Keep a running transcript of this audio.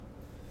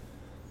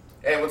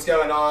Hey, what's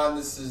going on?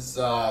 This is,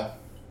 I'm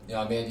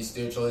Andy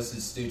Stuchel. This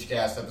is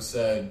Stoochcast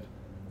episode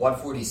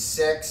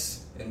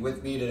 146. And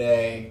with me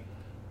today,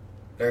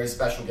 very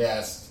special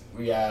guest,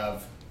 we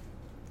have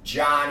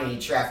Johnny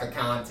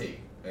Trafficante.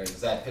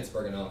 Is that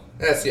Pittsburgh enough?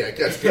 That's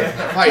good.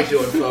 How you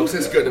doing, folks?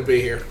 It's good to be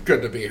here.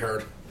 Good to be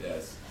heard.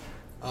 Yes.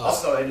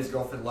 Also, and his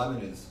girlfriend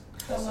Lemon is.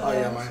 Oh,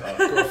 yeah, my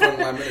girlfriend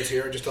Lemon is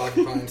here, just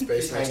occupying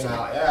space next to me.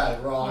 Yeah,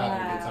 we're all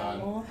having a good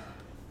time.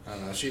 I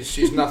don't know.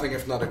 She's nothing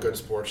if not a good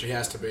sport. She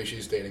has to be.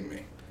 She's dating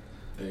me.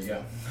 There you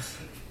go.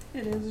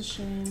 It is a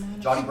shame.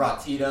 Johnny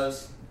brought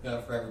Tito's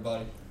for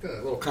everybody. Got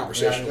a little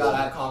conversation. We gotta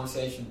have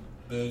conversation,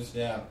 booze,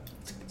 yeah.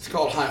 It's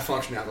called high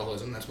function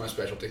alcoholism. That's my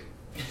specialty.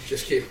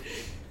 Just keep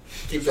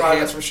the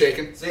hands from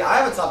shaking. See, I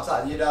have a tough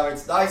time.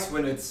 It's nice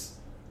when it's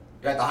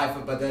you're at the high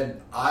foot, but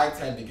then I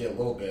tend to get a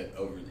little bit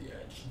over the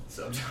edge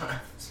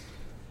sometimes.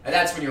 And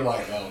that's when you're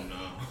like, oh no.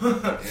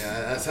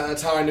 Yeah,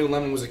 that's how I knew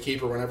Lemon was a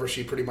keeper. Whenever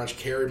she pretty much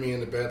carried me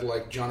into bed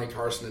like Johnny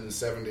Carson in the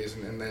 70s,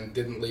 and then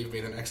didn't leave me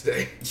the next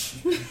day.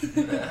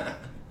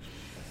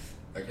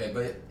 Okay,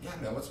 but yeah,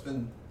 man, what's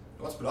been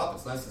up?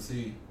 It's nice to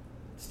see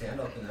stand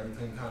up and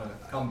everything kind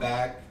of come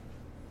back.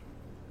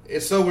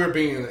 It's so weird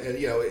being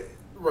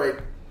right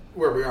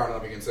where we are. Now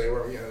we can say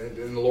we're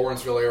in the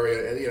Lawrenceville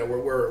area, and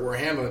where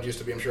Hambones used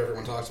to be. I'm sure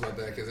everyone talks about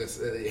that because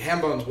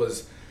Hambones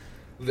was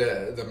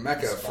the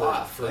mecca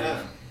for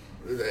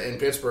in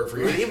Pittsburgh for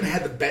years. It even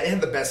had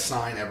the best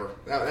sign ever.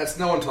 That's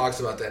no one talks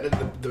about that.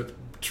 The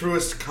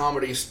truest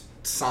comedy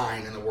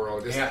sign in the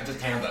world. Just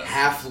Hambones.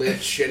 Half-lit,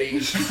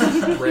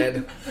 shitty,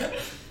 red.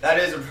 That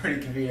is a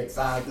pretty convenient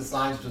sign. Like the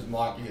sign's just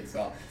mocking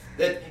itself.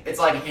 It's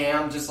like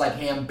ham, just like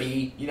ham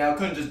beat. It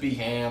couldn't just be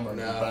ham or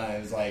no. It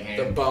was like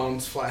ham. The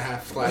bones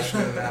half flashing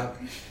in and out.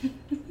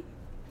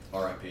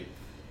 R.I.P.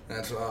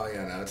 It's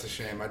a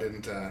shame. I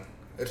didn't.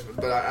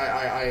 But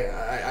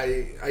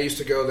I used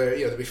to go there.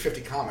 There'd be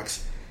 50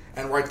 comics,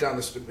 and right down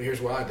the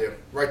here's what I do.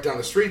 Right down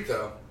the street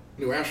though,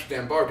 New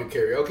Amsterdam bar did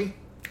karaoke.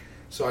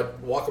 So I'd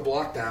walk a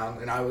block down,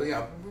 and I was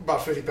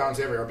about 50 pounds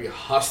heavier. I'd be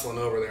hustling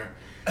over there.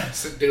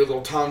 Do a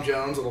little Tom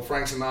Jones, a little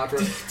Frank Sinatra.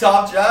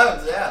 Tom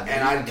Jones, yeah.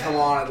 And I'd come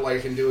on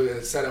and do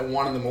a set at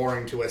 1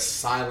 a.m. to a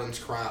silent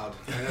crowd.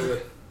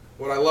 And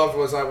what I loved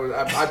was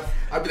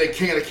I'd be the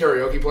king of the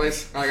karaoke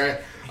place.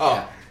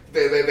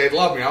 They'd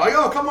love me. I'm like,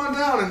 oh, come on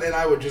down, and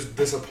I would just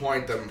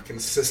disappoint them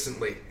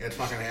consistently at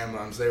fucking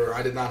Hambones.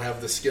 I did not have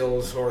the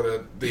skills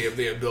or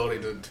the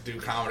ability to do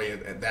comedy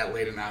at that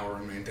late an hour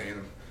and maintain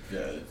them.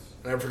 Yeah.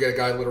 I'll never forget a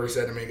guy literally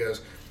said to me, he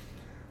goes,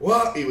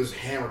 "Well," he was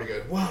hammered. He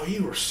goes, "Wow,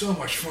 you were so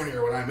much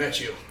funnier when I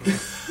met you."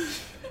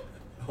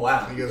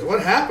 Wow. He goes,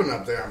 "What happened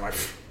up there?" I'm like,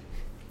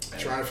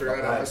 trying to figure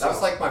that out myself. That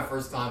was like my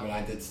first time when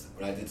I did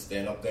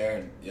stand up there,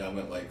 and I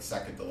went like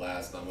second to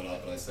last, and I went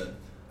up and I said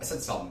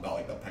something about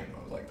like the Penguin.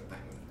 I was like, the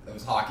Penguin. It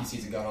was hockey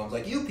season going on. I was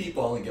like, you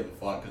people only give a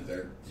fuck because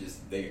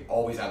they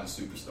always have a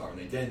superstar, and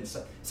they didn't.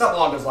 Something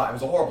along those lines. It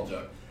was a horrible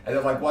joke. And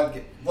they're like, what?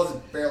 It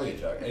wasn't barely a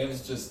joke. And it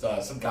was just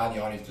some guy in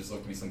the audience just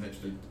looked at me, some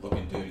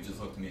hipster-looking dude. He just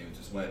looked at me and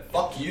just went,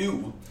 "Fuck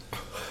you."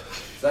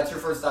 So that's your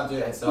first time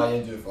doing it, and so I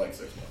didn't do it for like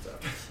 6 months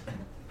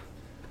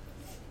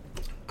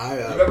after.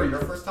 You remember your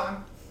first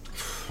time?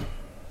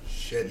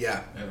 Shit,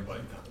 yeah.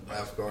 Everybody.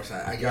 Of course,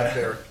 I got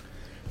there.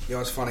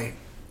 It's funny.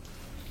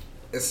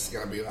 This is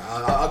gonna be.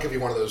 I'll give you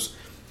one of those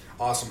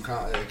awesome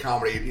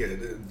comedy.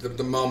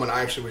 The moment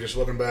I actually was just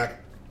looking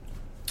back.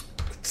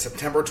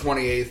 September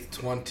 28th,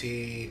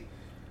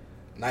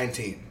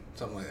 2019,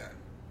 something like that.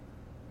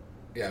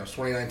 Yeah, it was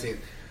 2019.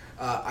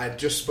 I had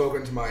just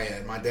spoken to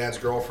my dad's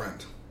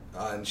girlfriend,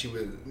 and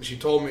she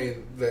told me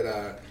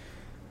that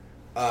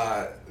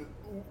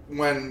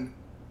when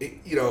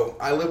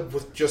I lived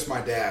with just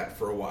my dad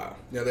for a while.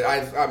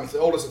 I'm the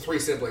oldest of 3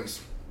 siblings,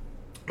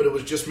 but it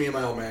was just me and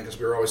my old man because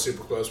we were always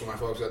super close when my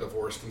folks got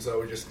divorced, and so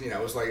we just it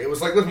was like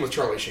living with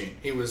Charlie Sheen.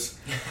 He was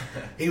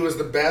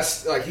the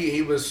best. Like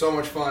he was so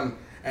much fun.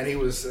 And he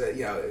was,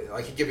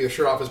 he'd give you the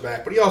shirt off his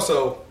back, but he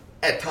also,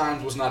 at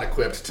times, was not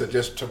equipped to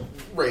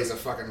raise a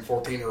fucking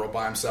 14-year-old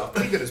by himself.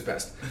 But he did his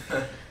best.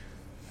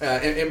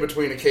 In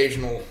between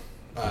occasional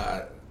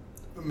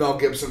Mel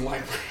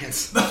Gibson-like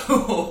rants.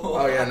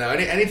 Oh yeah, no.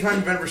 Anytime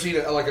you've ever seen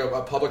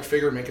a public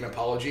figure make an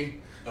apology,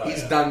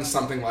 he's done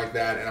something like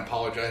that and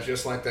apologized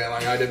just like that.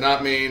 Like, I did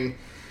not mean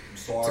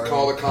to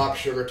call the cop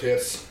sugar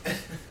tits.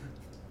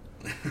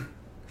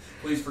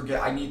 Please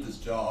forget, I need this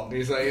job.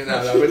 He's like,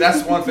 but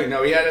that's one thing.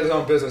 No, he had his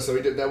own business, so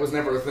that was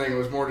never a thing. It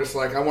was more just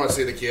like, I want to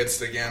see the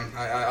kids again.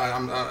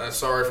 I'm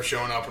sorry for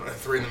showing up at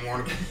 3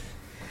 a.m.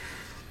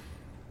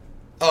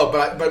 Oh,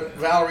 but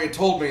Valerie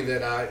told me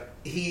that I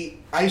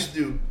used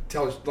to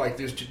tell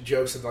these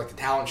jokes at the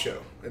talent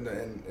show in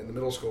the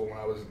middle school when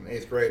I was in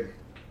 8th grade,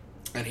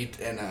 and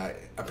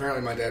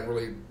apparently my dad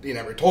really he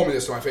never told me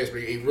this to my face,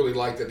 but he really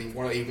liked it. He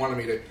wanted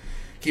me to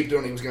keep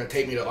doing it. He was going to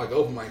take me to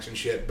open mics and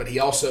shit, but he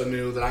also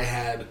knew that I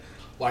had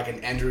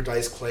an Andrew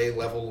Dice Clay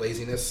level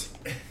laziness.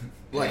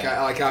 I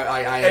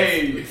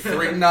had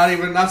 3,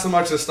 not so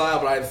much the style,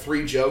 but I had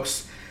 3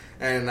 jokes,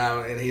 and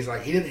he's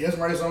like, he doesn't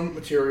write his own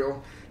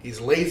material. He's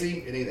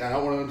lazy, and I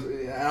don't want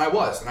him. And I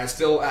was, and I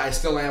still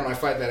am. And I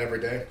fight that every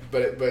day.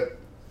 But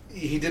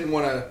he didn't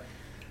want to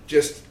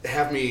just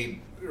have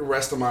me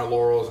rest on my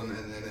laurels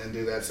and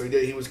do that. So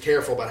he was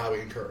careful about how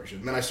he encouraged it.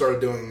 And then I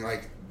started doing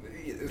like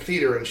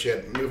theater and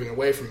shit, and moving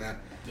away from that.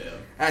 Yeah.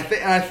 And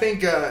I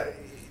think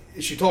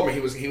she told me he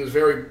was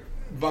very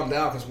bummed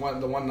out because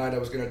the one night I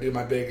was going to do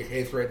my big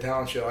 8th grade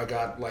talent show, I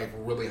got like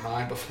really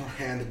high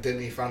beforehand.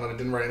 He found out I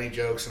didn't write any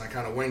jokes, and I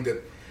kind of winged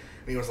it.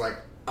 And he was like,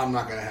 "I'm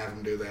not going to have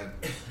him do that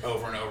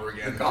over and over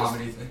again." The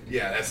comedy thing.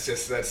 Yeah,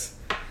 that's.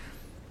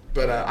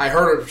 But I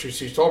heard her.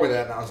 She told me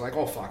that, and I was like,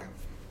 "Oh fuck it,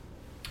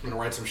 I'm going to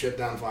write some shit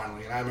down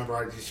finally." And I remember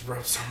I just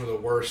wrote some of the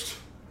worst,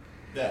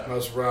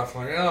 most rough,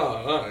 like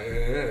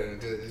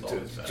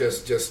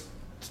just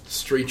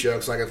street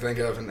jokes I could think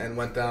of, and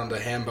went down to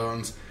Ham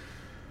Bones.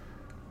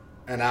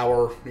 An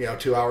hour,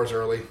 2 hours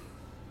early.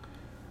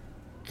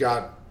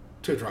 Got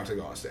too drunk to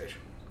go on stage.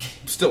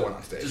 Still went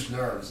on stage. Just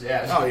nerves,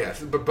 yeah. Oh yeah,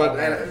 but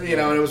and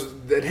it was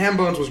at Ham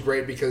Bones was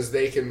great because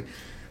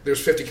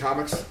there's 50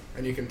 comics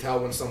and you can tell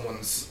when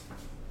someone's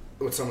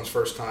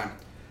first time.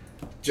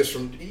 Just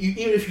from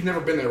even if you've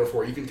never been there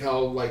before, you can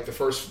tell like the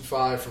first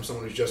 5 from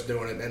someone who's just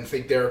doing it. And I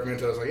think Derek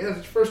Minto was like, "Yeah, it's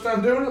your first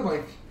time doing it." I'm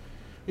like,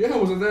 "Yeah,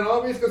 was it that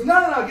obvious?" He goes,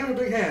 "No, give it a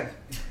big hand."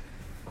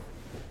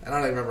 And I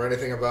don't even remember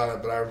anything about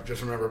it, but I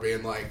just remember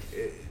being like,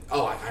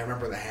 I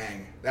remember the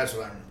hang. That's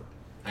what I remember.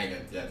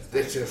 Hanging, yeah.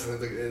 It's just,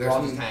 we're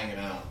all just hanging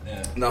out,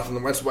 yeah.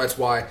 Nothing. That's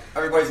why.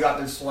 Everybody's got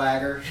their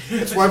swagger.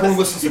 That's why everyone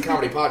listens to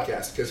comedy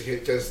podcasts,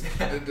 because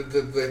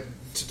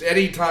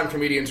any time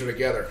comedians are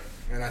together,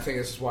 and I think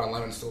this is why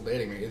Lemon's still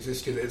dating me, it's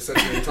just because it's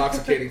such an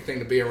intoxicating thing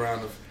to be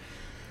around.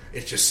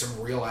 It's just some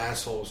real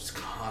assholes just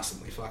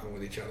constantly fucking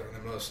with each other,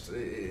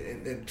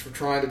 and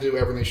trying to do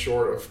everything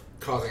short of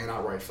causing an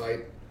outright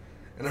fight.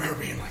 And I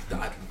remember being like,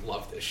 I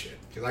love this shit.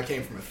 Because I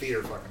came from a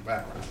theater fucking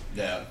background.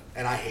 Yeah.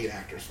 And I hate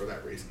actors for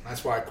that reason.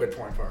 That's why I quit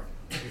Point Park.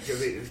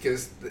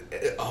 Because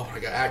oh my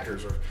god,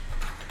 actors are...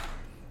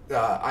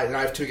 I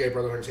have 2 gay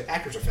brothers who say,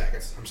 actors are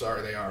faggots. I'm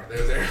sorry, they are.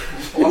 They're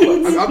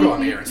I'll go on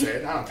the air and say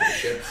it. I don't give a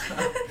shit.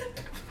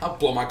 I'll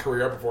blow my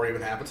career up before it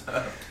even happens.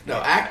 No,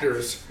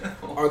 actors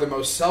are the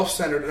most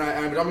self-centered, and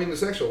I don't mean in the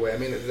sexual way. I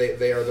mean,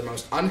 they are the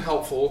most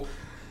unhelpful...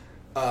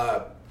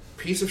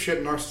 piece of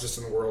shit narcissists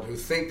in the world who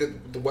think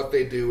that what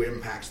they do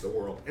impacts the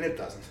world, and it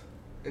doesn't.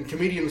 And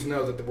comedians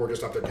know that we're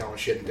just up there telling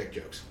shit and dick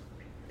jokes.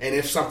 And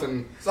if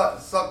something... It's like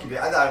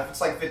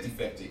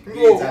 50-50.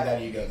 Comedians have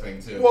that ego thing,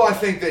 too. Well, I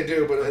think they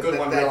do, but... A good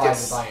one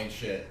realizes I ain't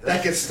shit.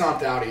 That gets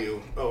stomped out of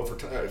you over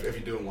time if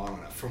you do it long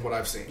enough, from what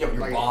I've seen. Yeah, but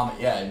you're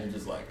bombing, and you're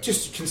just like...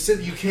 Just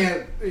consider... You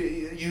can't...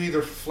 You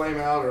either flame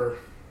out or...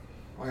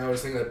 I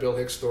always think that Bill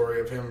Hicks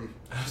story of him...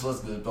 I was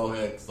listening to Bill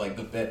Hicks, like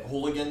the bit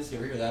Hooligans. You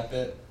ever hear that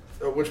bit?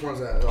 Which one's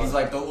that? He's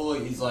like,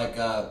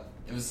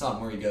 it was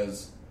something where he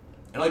goes...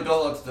 And like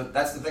Bill looks...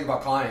 That's the thing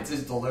about Connie. It's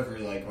his delivery,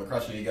 like, what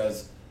crushed it. He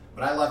goes...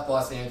 When I left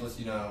Los Angeles,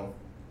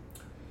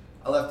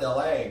 I left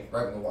L.A.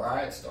 right when the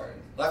riot started.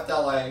 Left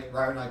L.A.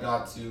 right when I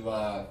got to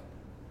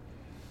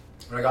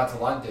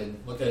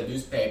London. Looked at a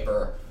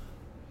newspaper.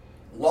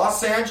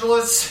 Los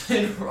Angeles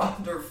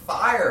under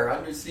fire,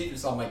 under siege or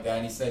something like that.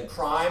 And he said,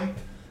 crime.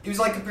 He was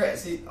like comparing.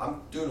 See,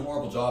 I'm doing a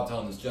horrible job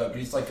telling this joke, but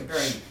he's like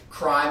comparing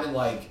crime in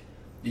like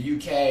the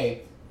UK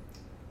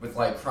with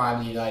like crime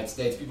in the United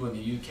States. People in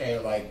the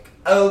UK are like,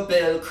 "Oh,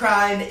 Bill,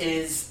 crime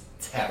is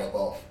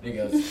terrible." And he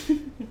goes.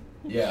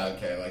 Yeah,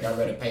 okay, like I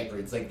read a paper,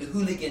 it's like the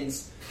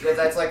hooligans,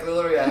 that's like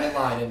literally a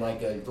headline in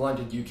like a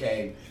London,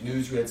 UK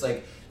newsroom, it's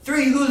like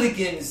 3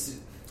 hooligans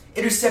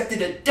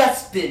intercepted a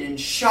dustbin in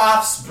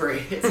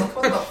Shaftesbury. It's like,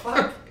 what the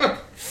fuck?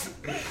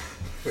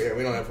 Yeah,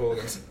 we don't have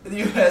hooligans. In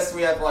the US,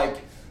 we have like,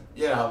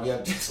 we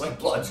have just like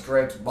blood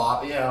scripts,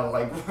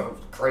 like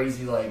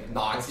crazy like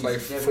Nazis.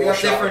 Like we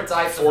have different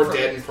types of... 4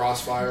 dead in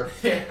crossfire.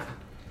 Yeah.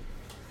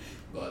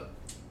 But...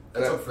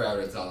 That took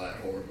forever to tell that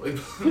horribly.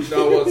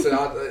 No, well,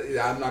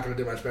 I'm not going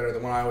to do much better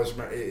than when I was...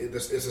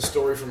 This is a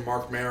story from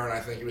Mark Maron. I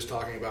think he was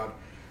talking about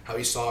how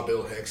he saw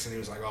Bill Hicks, and he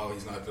was like, "Oh,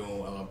 he's not doing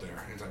well up there."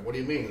 And he's like, "What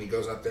do you mean?" And he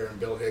goes up there, and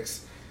Bill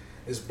Hicks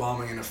is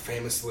bombing in a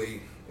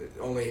famously,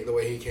 only the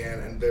way he can,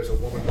 and there's a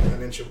woman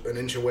an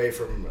inch away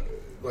from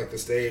like the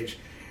stage,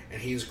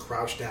 and he's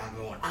crouched down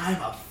going,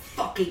 "I'm a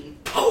fucking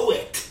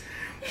poet!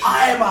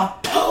 I'm a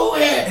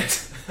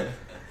poet!"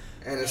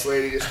 And this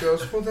lady just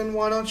goes, "Well, then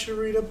why don't you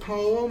read a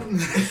poem?"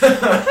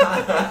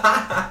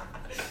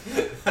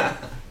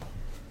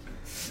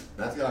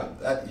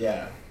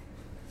 Yeah.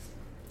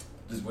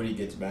 Just when he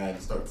gets mad,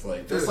 he starts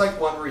like... There's like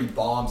one where he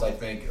bombs, I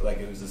think, like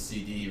it was a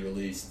CD he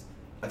released.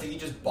 I think he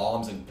just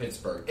bombs in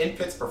Pittsburgh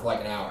for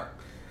like an hour.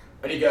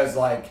 And he goes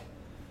like...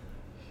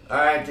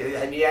 Alright,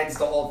 and he ends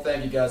the whole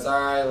thing. He goes,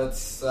 "Alright,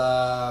 let's...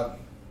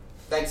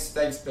 Thanks,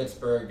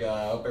 Pittsburgh.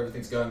 Hope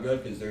everything's going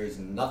good because there's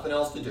nothing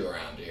else to do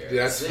around here."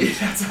 Yeah,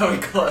 that's how he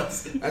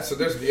closed.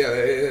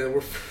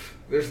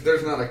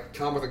 There's not a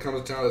comic that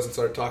comes to town that doesn't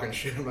start talking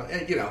shit about,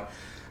 and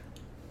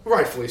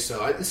rightfully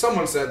so.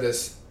 Someone said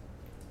this.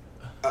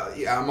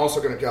 I'm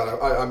also going to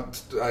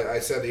I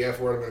said the F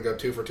word. I'm going to go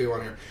 2 for 2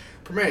 on here.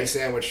 Primanti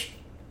Sandwich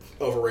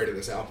overrated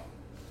this album.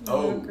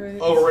 Oh,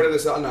 great. Overrated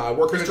as hell. No, I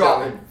work in a He's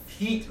deli. dropping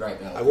heat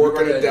right now. I work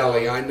in a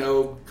deli. I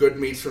know good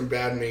meats from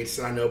bad meats,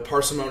 and I know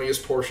parsimonious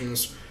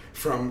portions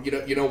from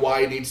you know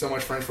why you need so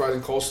much French fries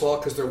and coleslaw,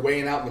 because they're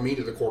weighing out the meat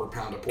at a quarter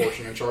pound a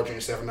portion and charging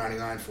you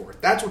 $7.99 for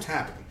it. That's what's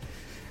happening.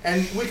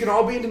 And we can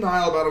all be in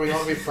denial about it. We can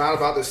all be proud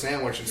about this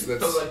sandwich.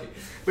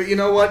 But you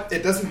know what?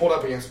 It doesn't hold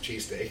up against a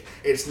cheesesteak.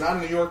 It's not a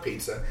New York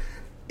pizza.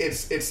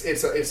 It's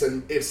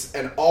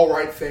an all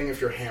right thing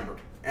if you're hammered,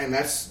 and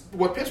that's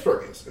what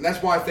Pittsburgh is. And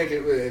that's why I think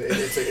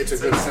it's a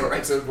good symbol.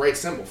 It's a great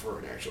symbol for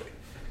it, actually.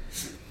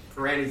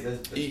 Perani's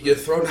is You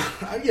throw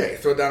down, you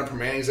throw down a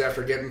Permanis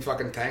after getting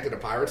fucking tanked at a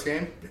Pirates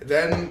game.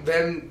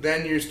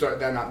 Then you start.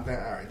 Then all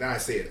right. Then I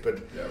see it. But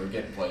yeah, we're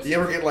getting places. you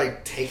ever get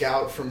like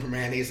takeout from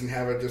Permanis and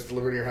have it just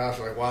delivered to your house?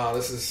 You're like, wow,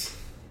 this is.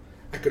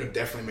 I could have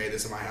definitely made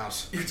this in my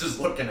house. You're just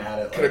looking at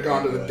it. Could have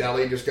gone to the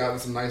deli, just gotten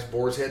some nice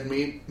boar's head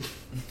meat,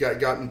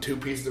 gotten 2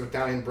 pieces of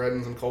Italian bread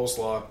and some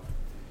coleslaw.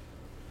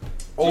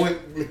 Only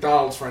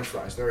McDonald's French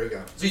fries. There you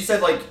go. So you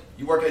said like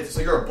you work at, so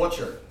you're a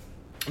butcher.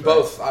 Right?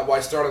 Both. I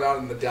started out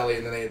in the deli,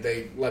 and then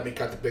they let me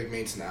cut the big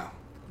meats now.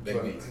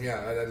 Big meats.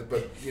 Yeah,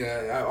 but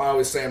I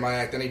always say in my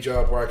act, any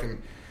job where I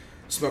can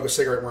smoke a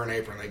cigarette and wear an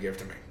apron, they give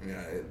to me.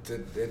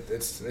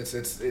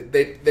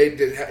 They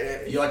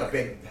did. You like a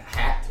big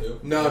hat too?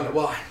 No.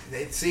 Well,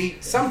 see,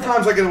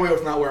 sometimes I get away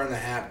with not wearing the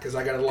hat because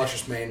I got a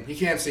luscious mane. You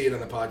can't see it in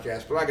the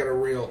podcast, but I got a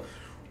real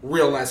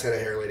nice head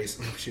of hair, ladies.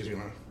 Excuse me,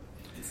 man.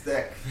 It's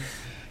thick.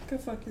 Go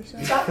fuck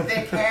yourself. You got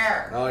thick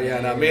hair. Oh yeah,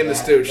 now me and the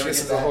Stooge.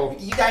 This is the whole.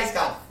 You guys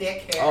got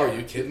thick hair. Oh, are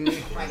you kidding me?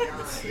 Oh my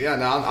god. Yeah,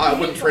 no, I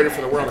wouldn't trade it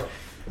for the world.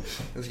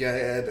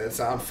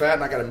 I'm fat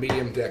and I got a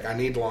medium dick. I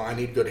need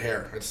good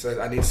hair.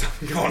 I need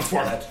something going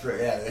for me. That's true.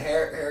 Yeah, the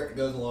hair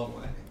goes a long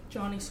way.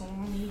 Johnny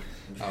Salami.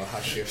 Oh,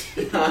 hush you.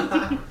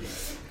 Yeah.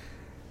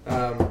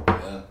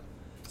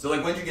 So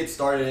like, when did you get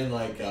started in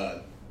like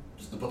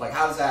just to put like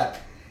how'd that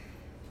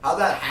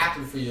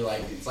happen for you?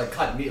 Like it's like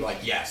cutting meat. Like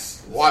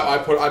yes. Well, I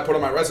put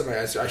on my resume.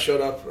 I showed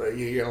up.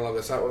 You're gonna love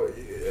this. I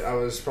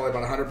was probably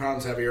about 100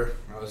 pounds heavier.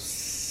 I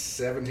was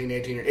 18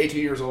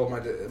 years old.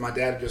 My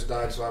dad had just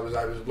died, so I was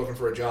looking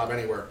for a job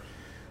anywhere.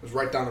 It was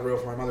right down the road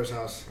from my mother's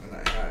house, and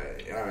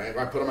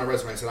I put on my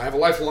resume and said I have a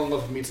lifelong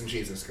love of meats and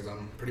cheeses because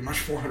I'm pretty much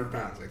 400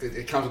 pounds. Like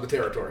it comes with the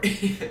territory.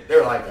 They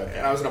were like, okay.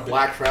 And I was in a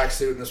black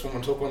tracksuit, and this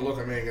woman took one look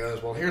at me and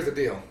goes, "Well, here's the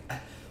deal.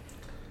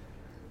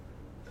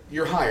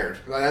 You're hired.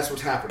 That's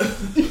what's happening."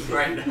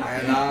 Right now.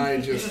 And I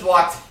You just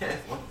walked in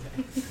one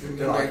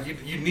day. I'm like,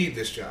 you need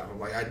this job. I'm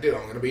like, I do.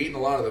 I'm going to be eating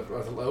a lot of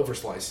the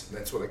overslice.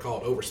 That's what they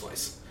call it,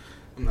 overslice.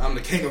 I'm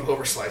the king of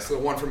overslice. So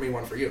one for me,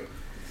 one for you.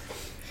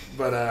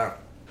 But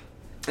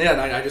yeah,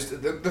 and I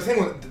just the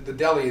thing with the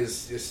deli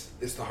is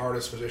the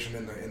hardest position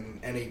in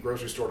any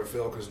grocery store to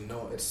fill because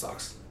it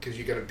sucks because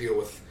you got to deal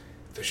with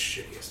the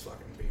shittiest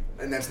fucking people,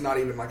 and that's not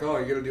even like, oh,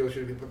 you got to deal with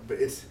shitty people, but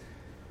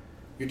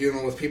you're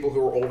dealing with people who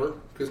are older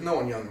because no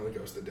one young really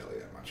goes to the deli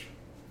that much.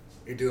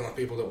 You're dealing with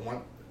people that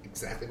want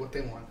exactly what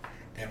they want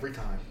every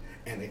time,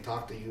 and they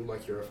talk to you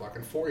like you're a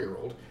fucking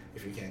 4-year-old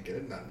if you can't get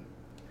it done.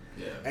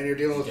 Yeah. And you're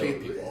dealing with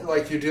people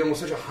like you're dealing with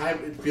such a high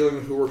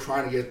feeling who are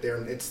trying to get there,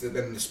 and it's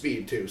then the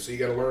speed too. So you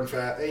got to learn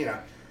fast. You know,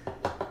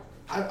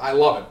 I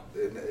love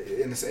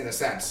it in a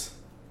sense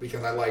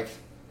because I like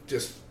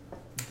just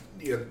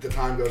the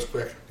time goes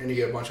quick, and you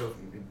get a bunch of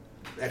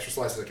extra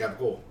slices of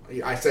capicola.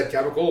 I said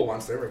capicola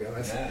once. There we go.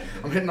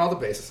 I'm hitting all the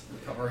bases.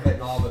 We're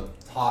hitting all the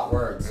hot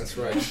words. That's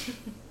right.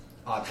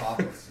 Hot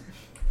topics.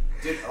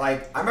 Dude,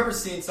 like I remember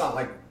seeing something.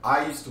 Like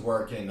I used to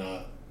work in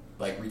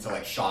like retail,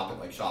 like shopping,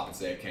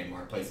 say at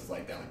Kmart, places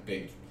like that, like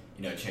big,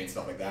 chain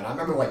stuff like that. And I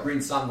remember like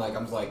reading something like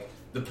I was like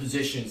the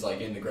positions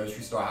like in the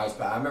grocery store house,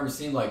 but I remember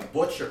seeing like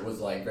butcher was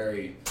like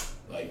very.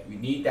 Like we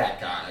need that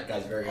guy. That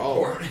guy's very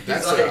important.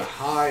 That's like, a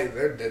high.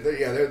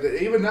 They're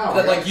even now.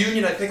 Like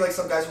union, I think like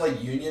some guys are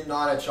like union,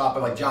 not at shop,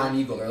 but like John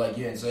Eagle, they're like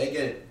union, so they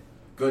get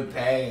good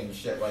pay and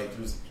shit. Like it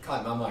was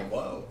cutting. I'm like,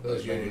 whoa,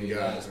 those union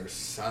guys are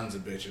sons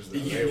of bitches. The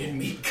union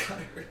meat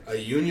cutter. A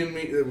union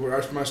meat.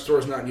 My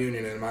store's not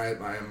union, and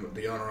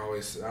the owner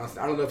always. I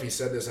don't know if he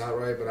said this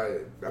outright,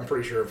 but I'm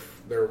pretty sure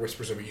if there are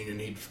whispers of a union,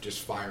 he'd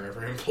just fire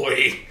every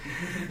employee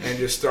and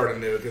just start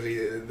anew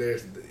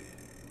because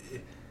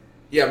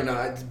Yeah, but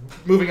no.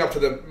 Moving up to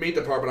the meat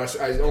department,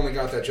 I only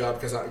got that job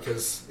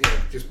because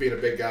just being a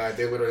big guy,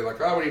 they literally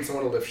like, oh, we need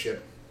someone to lift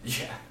shit.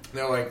 Yeah. And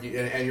they're like,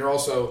 and you're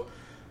also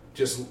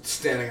just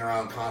standing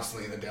around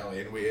constantly in the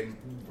deli, and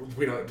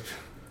we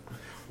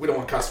don't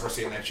want customers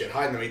seeing that shit.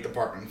 Hide in the meat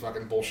department and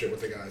fucking bullshit with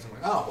the guys. I'm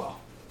like, oh well,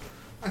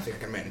 I think I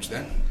can manage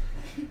that.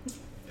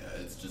 Yeah,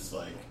 it's just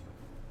like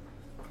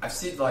I've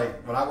seen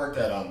like when I worked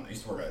at I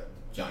used to work at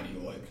John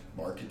Eagle like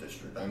Market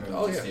District. I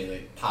remember seeing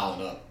like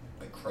piling up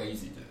like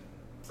crazy, dude.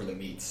 For the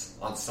meats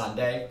on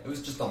Sunday, it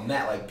was just a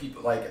mess. Like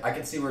people, like I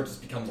can see where it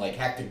just becomes like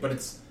hectic, but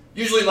it's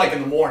usually like in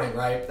the morning,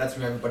 right? That's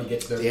when everybody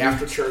gets their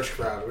after church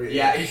crowd.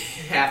 Yeah,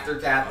 after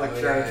Catholic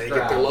church. They crowd.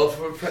 get their loaf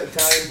of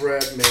Italian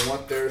bread, and they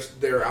want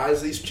their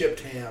Isley's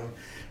chipped ham,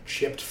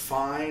 chipped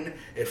fine.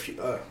 If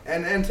you,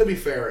 and to be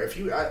fair, if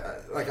you I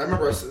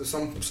remember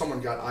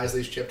someone got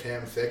Isley's chipped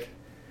ham thick.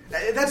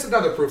 That's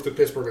another proof that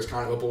Pittsburgh is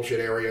kind of a bullshit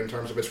area in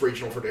terms of its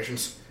regional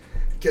traditions.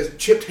 Because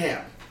chipped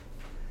ham.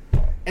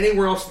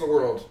 Anywhere else in the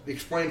world,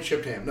 explain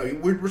chipped ham. No,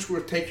 we're just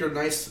going to take your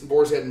nice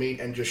boar's head meat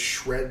and just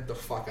shred the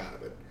fuck out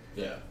of it.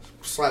 Yeah.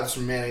 Slap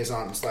some mayonnaise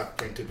on it and slap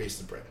between 2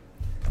 pieces of bread.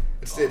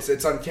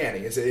 It's uncanny.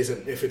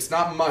 If it's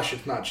not mush,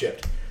 it's not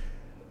chipped.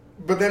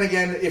 But then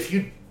again, if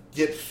you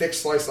get thick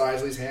sliced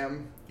Isley's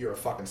ham, you're a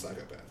fucking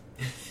psychopath.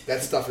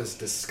 That stuff is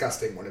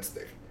disgusting when it's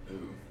thick.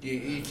 Ooh.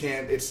 You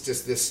can't. It's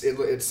just this.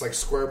 It's like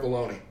square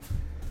bologna,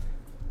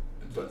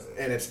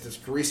 and it's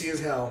just greasy as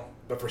hell.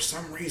 But for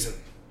some reason,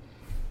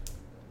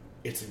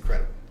 it's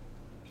incredible.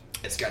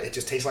 It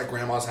just tastes like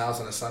grandma's house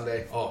on a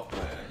Sunday. Oh, yeah,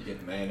 you get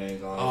the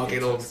mayonnaise on. Oh,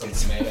 get some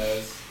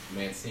tomatoes,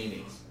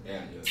 Mancini's.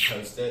 Yeah, you just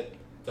toast it.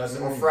 Does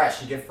it more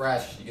fresh? You get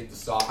fresh. You get the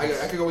soft. I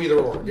could go either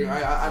or.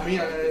 I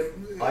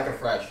like a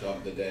fresh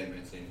of the day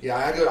Mancini. Yeah,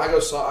 I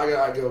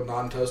go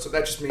non-toasted.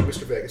 That's just me,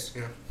 Mr. Vegas.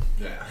 You know.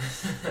 Yeah.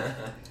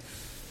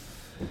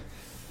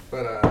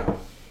 But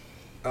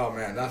oh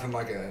man, nothing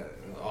like a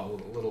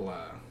little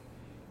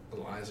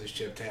Isley's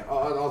chipped ham.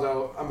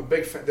 Although I'm a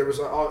big fan. There was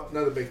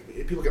another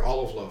big. People get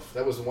olive loaf.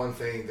 That was the one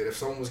thing that if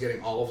someone was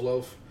getting olive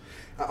loaf,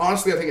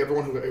 honestly, I think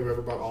everyone who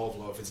ever bought olive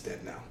loaf is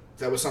dead now.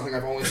 That was something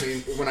I've only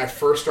seen when I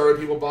first started.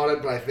 People bought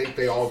it, but I think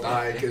they all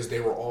died because they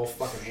were all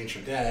fucking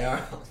ancient. Yeah, they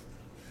are.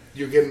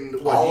 You're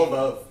getting what,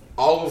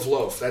 olive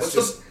loaf. That's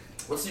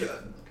what's your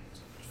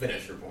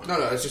finish your point?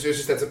 No. It's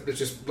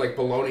just like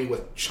bologna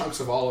with chunks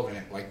of olive in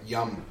it, like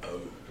yum.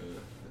 Oh,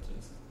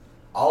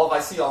 olive.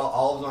 I see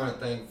olives aren't a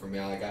thing for me.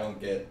 Like I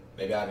don't get.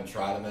 Maybe I haven't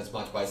tried them as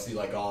much, but I see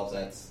like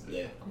olives.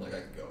 I'm like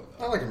I could go with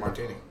that. I like a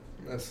martini.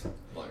 That's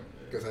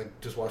because I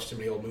just watched too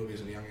many old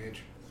movies at a young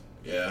age.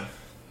 Yeah.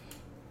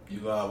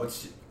 We'll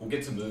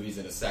get to movies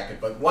in a second,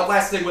 but one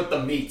last thing with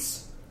the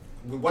meats.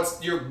 What's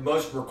your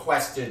most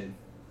requested?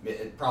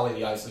 Probably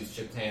the Isley's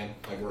chipped ham.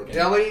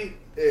 Deli,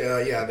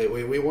 yeah.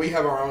 We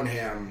have our own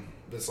ham.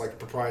 That's like a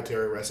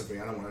proprietary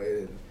recipe. I don't want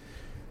to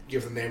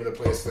give the name of the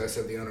place because I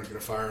said the owner's going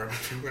to fire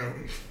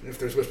him if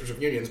there's whispers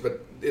of unions.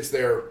 But it's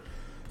their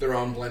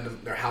own blend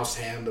of their house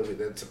ham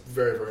that's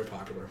very, very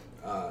popular.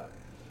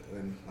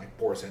 And like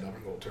boar's head up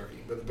and cold turkey.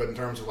 But in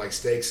terms of like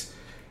steaks,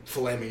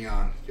 filet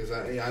mignon, because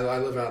I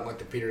live out in like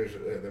the Peters,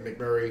 the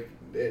McMurray,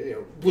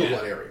 blue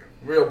blood area,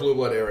 real blue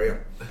blood area.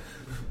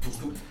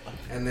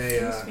 And they,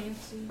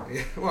 fancy.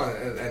 Yeah, well,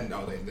 and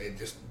no, they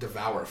just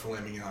devour filet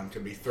mignon.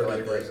 Can be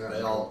 30 degrees out.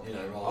 They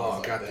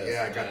all,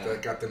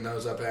 got the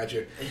nose up at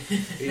you.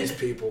 These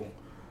people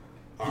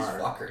are.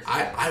 Fuckers,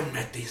 I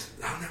met these.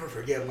 I'll never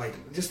forget.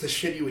 Like just the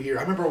shit you hear.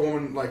 I remember a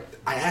woman. Like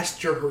I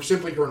asked her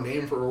simply her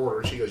name for her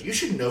order. She goes, "You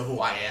should know who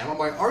I am." I'm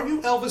like, "Are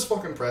you Elvis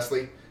fucking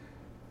Presley?"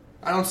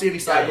 I don't see any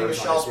sideburns.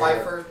 You Michelle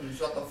Pfeiffer? You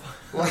shut the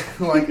fuck.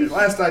 Like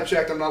last I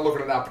checked, I'm not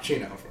looking at Al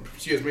Pacino.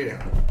 Excuse me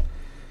now.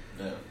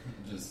 Yeah,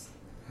 just.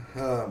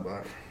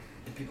 But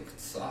people could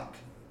suck.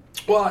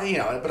 Well,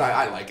 but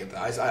I like it.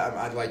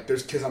 I like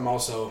because I'm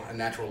also a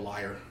natural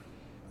liar,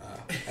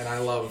 and I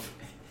love.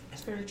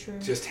 That's very true.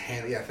 Just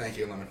yeah, thank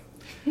you, Lemon.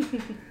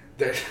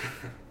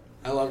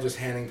 I love just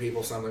handing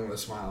people something with a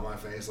smile on my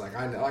face. Like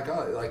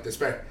like this.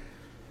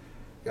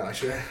 Yeah, I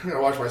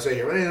gotta watch what I say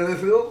here.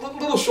 But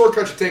little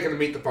shortcuts you take in the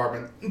meat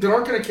department that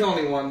aren't gonna kill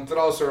anyone. That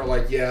also are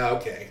like, yeah,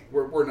 okay,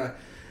 we're not.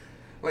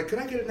 Like, could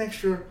I get an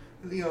extra,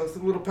 a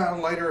little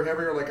pound lighter or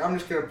heavier? Like, I'm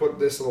just gonna put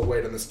this little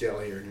weight on the scale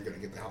here, and you're gonna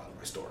get the hell out of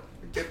my store.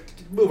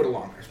 Move it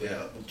along.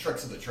 Yeah, the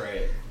tricks of the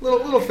trade.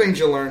 Little things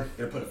you learn.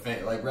 You're gonna put a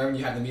finger, like right when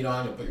you have the meat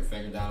on, you'll put your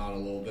finger down on it a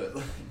little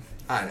bit.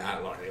 I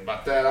don't know anything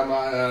about that. I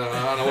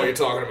don't know what you're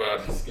talking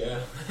about. Scale.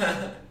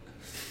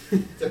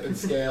 Tipping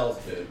scales,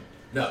 dude.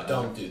 No,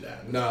 don't do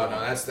that. No,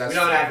 that's we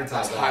don't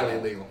advertise. That's highly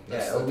illegal.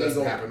 That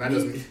doesn't happen. That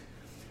doesn't.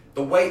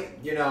 The weight,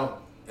 in a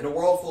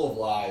world full of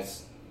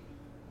lies,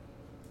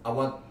 I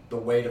want the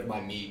weight of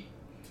my meat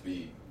to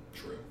be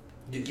true.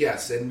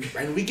 Yes, and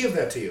we give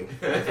that to you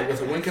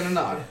with a wink and a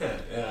nod.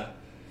 Yeah,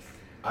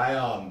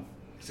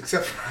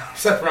 except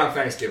for around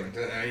Thanksgiving.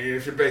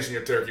 If you're basing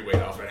your turkey weight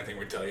off anything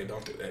we tell you,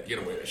 don't do that. You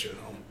don't weigh that shit at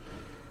home.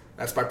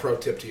 That's my pro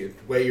tip to you.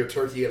 Weigh your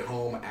turkey at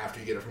home after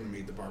you get it from the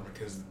meat department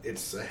because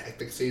it's a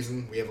hectic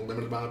season. We have a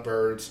limited amount of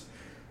birds.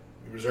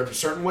 We reserve a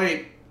certain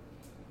weight.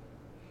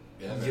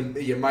 Yeah,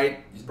 you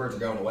might these birds are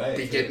going away.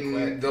 Be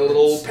getting the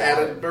little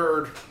padded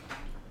bird.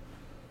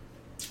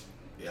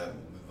 Yeah, we'll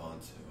move on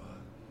to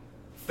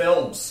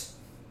films.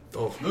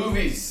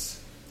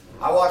 Movies.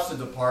 I watched The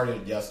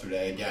Departed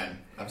yesterday again.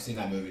 I've seen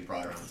that movie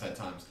probably around 10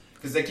 times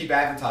because they keep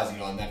advertising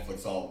it on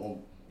Netflix.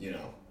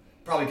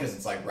 Probably because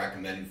it's like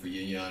recommended for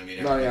you. You know what I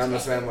mean? No, yeah, I'm the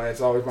same way.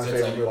 It's always my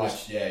favorite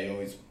movie. You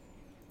always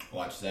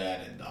watch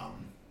that, and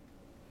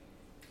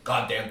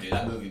goddamn, dude,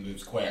 that movie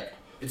moves quick.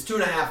 It's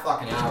 2.5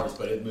 fucking hours,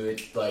 but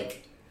it's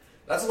like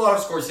that's a lot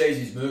of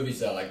Scorsese's movies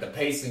though. Like the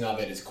pacing of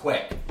it is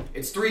quick.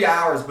 It's 3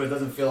 hours, but it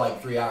doesn't feel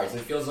like 3 hours.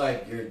 It feels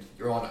like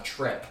you're on a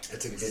trip.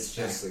 It's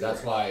just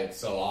that's why it's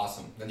so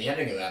awesome. And the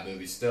ending of that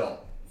movie is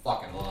still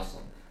fucking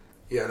awesome.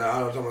 Yeah, no, I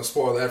don't want to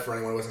spoil that for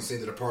anyone who hasn't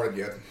seen The Departed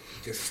yet.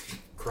 Just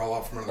crawl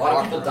off from A under the lot of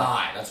rock. people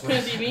die. That's what.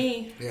 Could be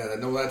me. Yeah,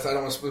 no, that's I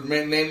don't want to.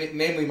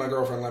 Namely, my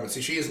girlfriend Lemon.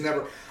 See, she is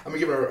never. I'm gonna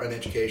give her an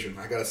education.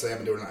 I gotta say,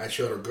 I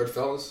showed her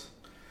Goodfellas.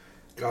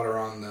 Got her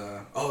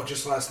on.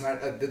 Just last night.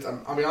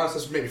 I'll be honest.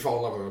 This made me fall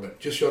in love with her a bit.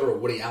 Just showed her a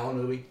Woody Allen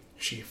movie.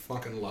 She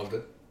fucking loved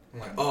it. I'm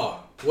like,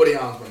 oh, Woody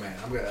Allen's my man.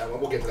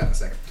 We'll get to that in a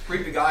second.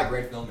 Creepy guy,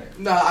 great filmmaker.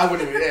 No, I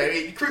wouldn't even. I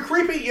mean,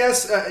 creepy,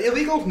 yes.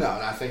 Illegal? No,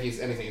 I think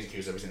anything he's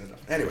accused of, he's innocent.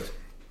 Anyways.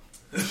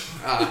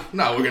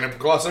 No, we're going to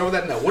gloss over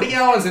that. No, Woody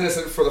Allen's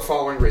innocent for the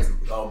following reason.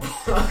 Oh,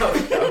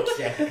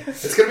 okay.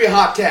 It's going to be a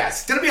hot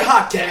cast. It's going to be a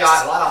hot cast.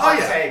 Got a lot of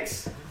hot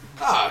takes.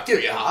 I'll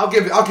give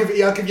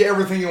you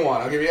everything you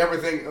want. I'll give you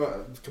everything.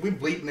 Can we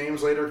bleep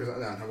names later?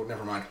 No,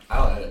 never mind. I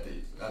don't edit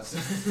these.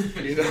 That's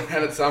You don't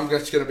edit, so I'm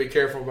just going to be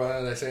careful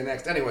about what I say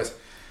next. Anyways,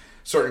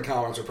 certain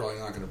comments are probably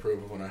not going to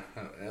approve of when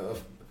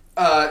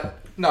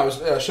I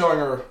was showing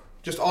her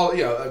just all,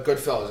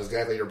 Goodfellas,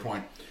 exactly your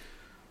point.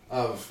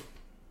 Of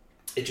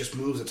it just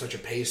moves at such a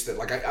pace that,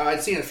 like,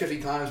 I'd seen it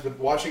 50 times, but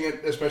watching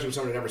it, especially with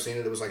somebody who'd never seen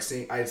it, it was like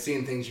I had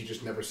seen things you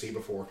just never see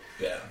before.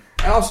 Yeah.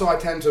 And also, I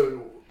tend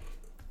to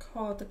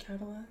Call it the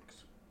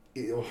Cadillacs.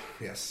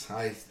 Yes,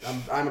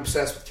 I'm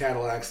obsessed with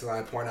Cadillacs, and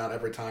I point out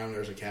every time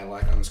there's a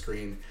Cadillac on the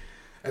screen.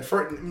 At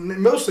first,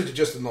 mostly to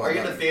just annoy. Are you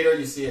in the theater?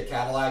 You see a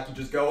Cadillac, you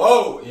just go,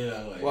 "Oh!"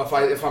 Like. Well,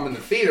 if I'm in the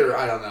theater,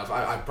 I don't know.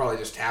 I'd probably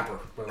just tap her.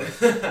 But like,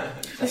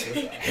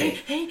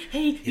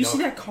 Hey! You see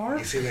that car?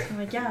 You see that? I'm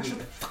like, yeah. Shut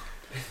the fuck.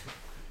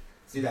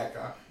 See that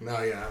car?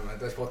 No, yeah,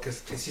 that's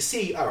because you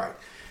see, all right.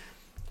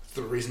 It's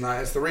the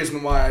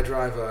reason why I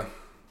drive.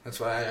 That's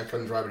why I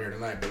couldn't drive it here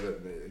tonight. But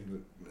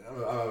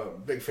I'm a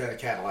big fan of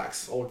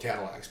Cadillacs, old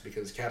Cadillacs,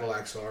 because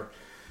Cadillacs are.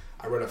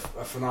 I read a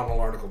phenomenal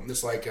article.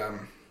 It's like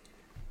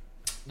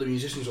the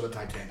musicians of the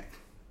Titanic.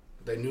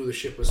 They knew the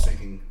ship was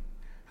sinking.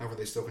 However,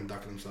 they still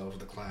conducted themselves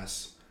with a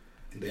class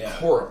and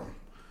decorum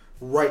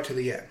right to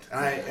the end.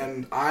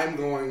 And I'm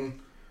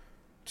going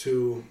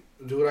to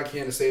do what I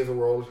can to save the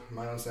world, in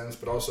my own sense,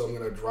 but also I'm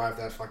going to drive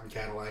that fucking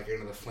Cadillac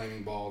into the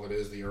flaming ball that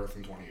is the Earth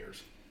in 20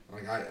 years.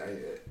 Like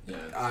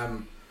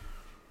I'm.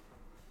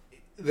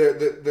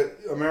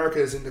 America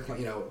is in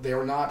decline. They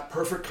are not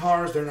perfect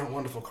cars. They're not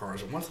wonderful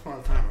cars. But once upon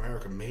a time,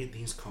 America made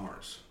these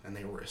cars, and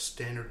they were a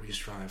standard we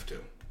strive to.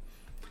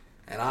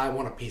 And I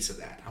want a piece of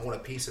that. I want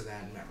a piece of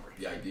that in memory.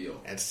 The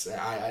ideal. It's the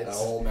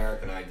whole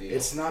American ideal.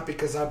 It's not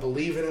because I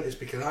believe in it. It's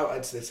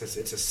because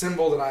it's a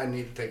symbol that I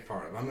need to take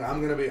part of.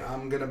 I'm gonna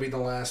be the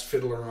last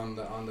fiddler on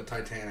the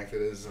Titanic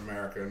that is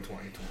America in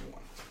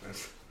 2021.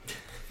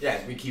 Yeah,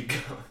 we keep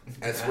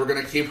going. We're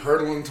gonna keep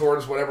hurtling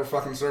towards whatever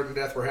fucking certain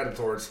death we're headed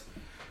towards.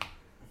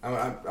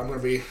 I'm gonna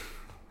be.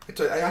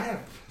 I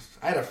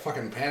had a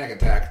fucking panic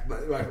attack,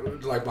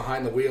 like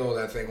behind the wheel of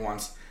that thing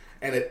once.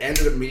 And it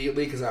ended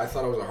immediately because I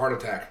thought it was a heart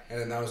attack. And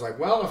then I was like,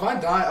 well, if I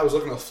die, I was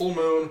looking at a full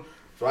moon,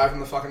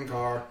 driving the fucking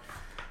car,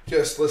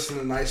 just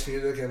listening to nice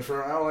music. And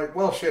I was like,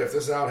 well, shit, if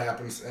this is how it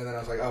happens. And then I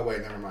was like, oh,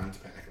 wait, never mind, it's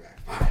a panic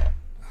attack.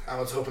 I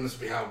was hoping this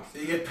would be how. So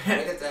you get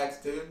panic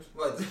attacks, dude?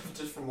 What,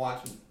 just from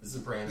watching The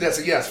Sopranos? That's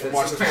a yes, from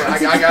watching The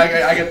Sopranos.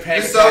 I get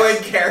panic attacks. You're so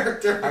in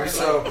character. I'm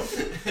so.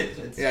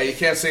 Yeah, you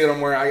can't see it.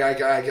 I'm wearing.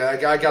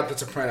 I got the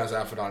Sopranos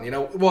outfit on.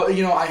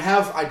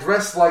 I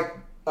dress like.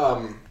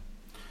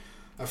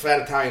 A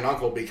fat Italian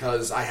uncle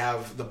because I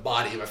have the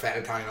body of a fat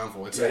Italian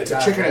uncle. It's a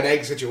chicken and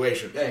egg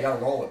situation. Yeah, you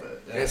gotta roll with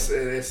it. Yeah.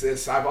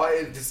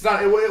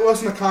 It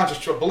wasn't a conscious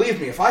choice. Believe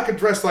me, if I could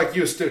dress like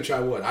you, Stooch, I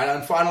would. I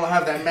don't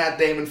have that Matt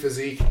Damon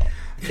physique.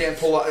 I can't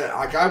pull up.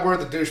 Like I wear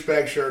the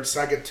douchebag shirts.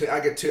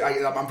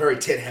 I'm very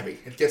tit heavy.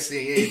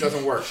 It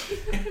doesn't work.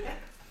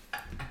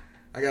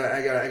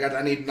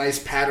 I need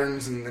nice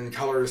patterns and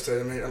colors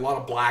a lot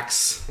of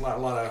blacks, a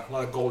lot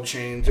of gold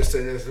chain, just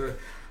a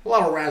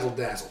lot of razzle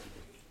dazzle.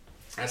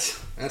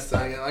 That's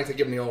I like to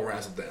give them the old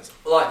razzle dazzle.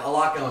 A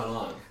lot going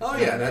on. Oh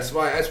yeah, that's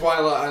why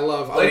I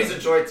love. Ladies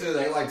enjoy it too.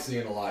 They like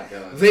seeing a lot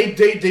going. They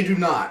do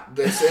not.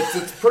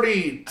 It's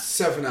pretty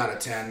 7 out of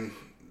 10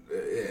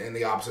 in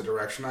the opposite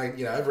direction.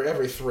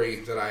 Every 3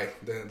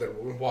 that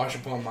wash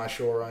upon my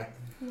shore.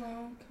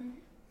 Well, okay.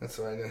 That's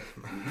what I do.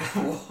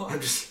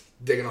 I'm just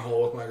digging a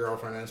hole with my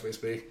girlfriend as we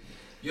speak.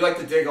 You like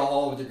to dig a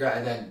hole with your guy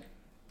and then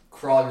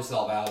crawl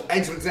yourself out.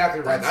 That's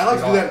exactly right. I like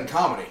to do that in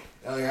comedy.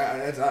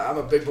 I'm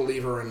a big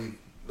believer in,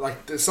 like,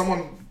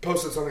 someone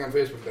posted something on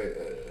Facebook today.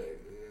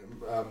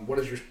 What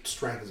is your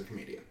strength as a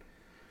comedian?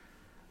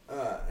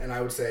 And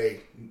I would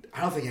say,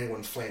 I don't think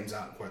anyone flames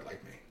out quite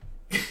like me.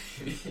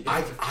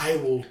 I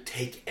will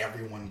take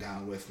everyone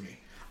down with me.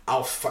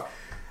 I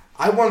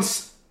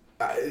once,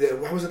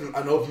 was it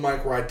an open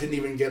mic where I didn't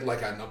even get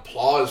like an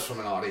applause from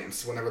an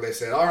audience whenever they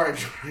said, all right,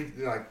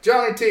 like,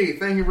 Johnny T,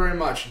 thank you very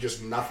much.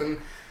 Just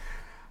nothing.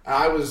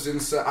 I was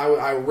inside.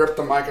 I ripped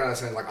the mic out and I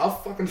said, like, I'll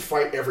fucking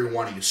fight every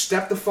one of you.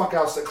 Step the fuck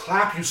out.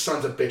 Clap, you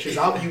sons of bitches.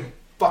 You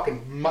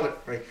fucking mother.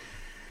 Like,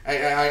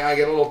 I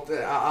get a little.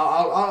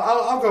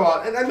 I'll go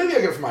out and maybe I'll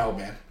get it for my old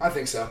man. I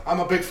think so. I'm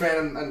a big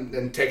fan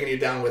and taking you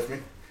down with me.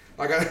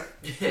 Like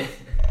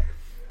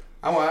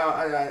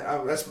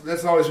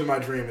That's always been my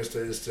dream is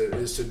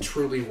to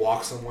truly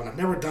walk someone. I've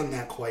never done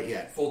that quite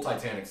yet. Full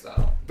Titanic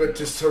style. But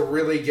just to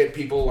really get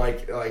people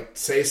like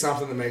say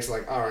something that makes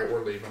like, all right,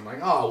 we're leaving. I'm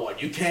like, oh,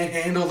 what? You can't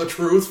handle the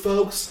truth,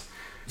 folks.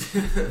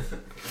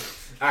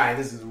 All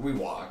right, we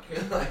walk.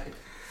 Like,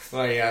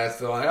 yeah,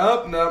 it's like,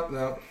 oh,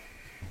 no.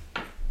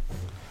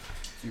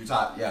 You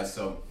talk, yeah.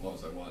 So what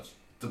was I watching?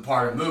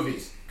 Departed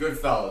movies,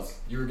 Goodfellas.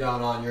 You were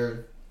going on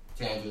your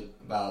tangent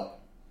about.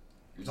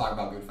 You're talking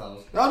about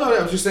Goodfellas. No.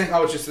 I was just saying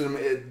how it's just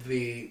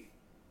the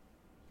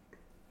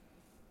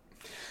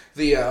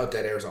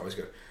dead air is always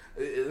good.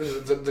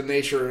 The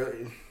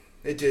nature,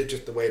 it did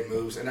just the way it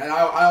moves, and I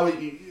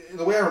always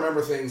the way I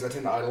remember things, I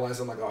tend to idolize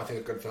them. Like, oh, I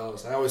think of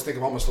Goodfellas. I always think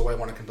of almost the way I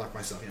want to conduct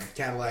myself. You know,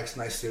 Cadillacs,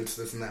 nice suits,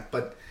 this and that.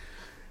 But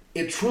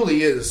it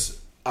truly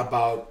is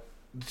about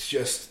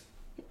just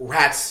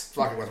rats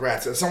fucking with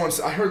rats.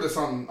 I heard this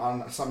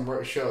on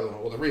some show.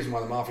 Well, the reason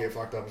why the mafia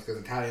fucked up is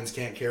because Italians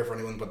can't care for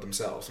anyone but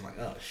themselves. I'm like,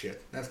 oh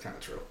shit, that's kind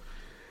of true.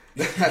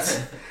 That's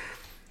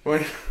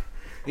when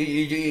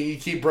you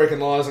keep breaking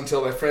laws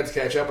until the feds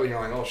catch up, and you're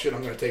like, oh shit,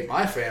 I'm going to take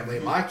my family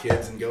and my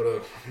kids and go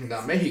to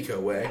the Mexico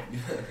way,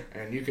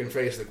 and you can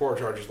face the court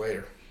charges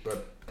later.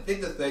 But I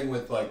think the thing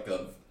with like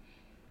the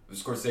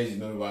Scorsese's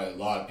movie, why a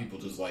lot of people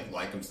just like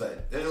him.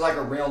 There's like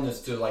a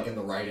realness to like in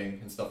the writing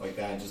and stuff like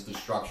that, and just the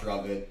structure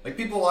of it. Like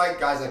people like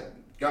guys that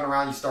gun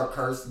around, you start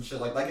cursing and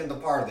shit. Like in The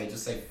Departed, they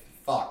just say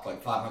fuck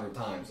like 500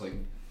 times, like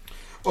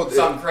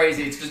something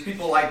crazy. It's just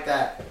people like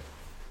that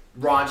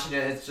raunching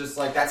it. It's just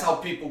like that's how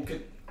people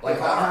could like.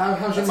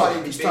 How's your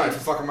mother? Just tired for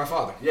fucking my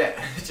father. Yeah,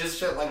 just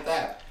shit like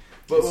that.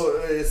 But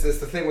it's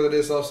the thing with it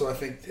is also, I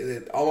think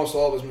almost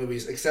all of his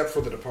movies, except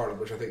for The Departed,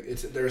 which I think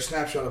they're a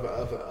snapshot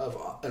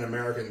of an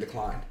American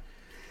decline.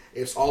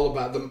 It's all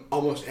about them.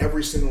 Almost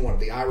every single one.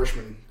 The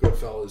Irishman,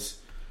 Goodfellas,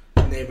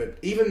 name it.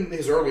 Even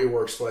his earlier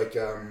works like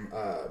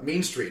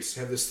Mean Streets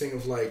have this thing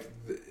of like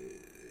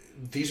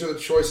these are the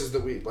choices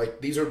that we like.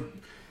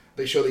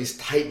 They show these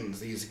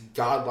titans, these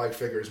godlike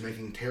figures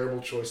making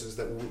terrible choices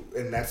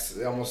and that's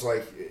almost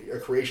like a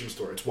creation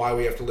story. It's why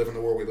we have to live in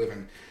the world we live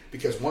in.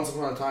 Because once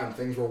upon a time,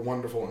 things were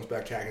wonderful and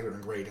spectacular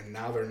and great, and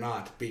now they're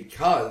not.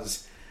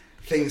 Because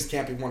things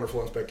can't be wonderful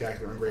and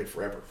spectacular and great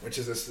forever, which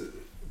is this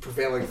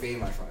prevailing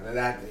theme I find. And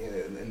that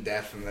and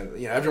death and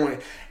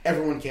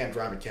everyone can't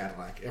drive a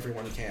Cadillac.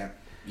 Everyone can't.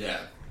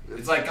 Yeah,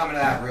 it's like coming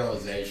to that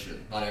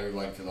realization. Not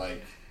everyone can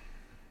like,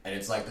 and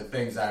it's like the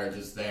things that are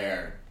just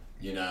there.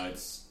 You know,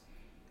 it's.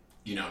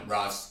 You know,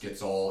 Russ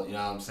gets old, you know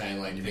what I'm saying?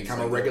 Like you become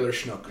a regular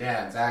schnook.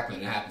 Yeah, exactly.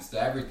 And it happens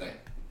to everything.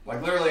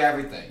 Like, literally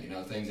everything. You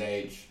know, things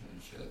age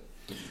and shit.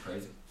 Which is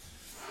crazy.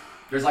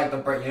 There's like the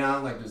birth, you know,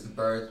 like there's the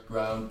birth,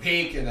 growth,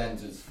 peak, and then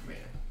just, man,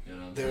 you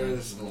know,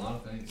 there's a lot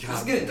of things.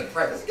 Let's get into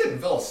depressed. Let's get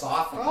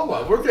philosophical. Oh,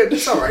 well, we're good.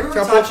 It's all right. We're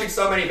touching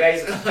so many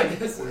bases like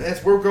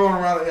this. We're going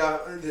around,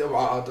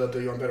 I'll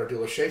do you one better deal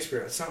with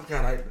Shakespeare. Some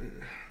kind of...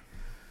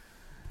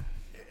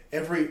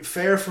 Every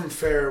fair from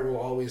fair will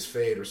always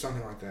fade, or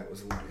something like that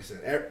was the line he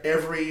said.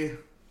 Every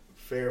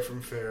fair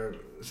from fair,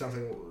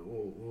 something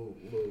will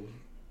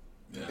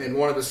yeah. In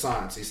one of his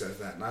sonnets, he says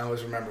that, and I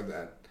always remember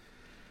that.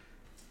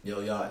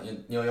 Neil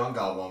Young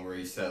got one where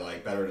he said,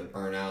 like, better to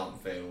burn out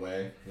and fade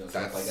away, you know,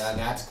 stuff like that. And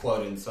that's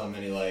quoted in so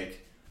many,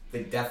 like, the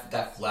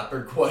Def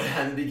Leppard quote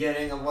at the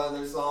beginning of one of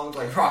their songs,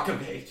 like Rock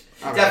of Age.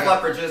 Def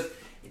Leppard just...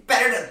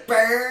 Better to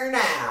burn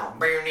out,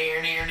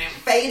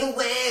 fade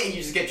away.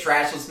 You just get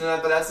trash listening to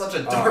that, but that's such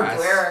a dark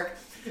lyric.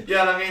 You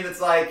know what I mean?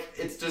 It's like,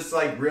 it's just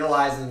like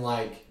realizing,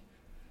 like,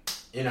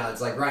 you know,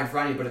 it's like right in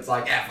front of you, but it's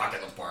like, yeah, fuck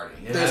it, let's party.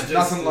 You know, there's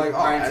nothing like,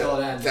 right until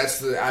it ends. That's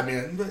the, I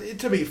mean,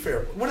 to be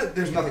fair,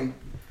 there's nothing.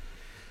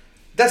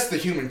 That's the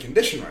human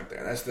condition right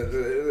there. That's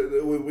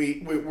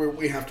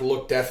we have to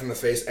look death in the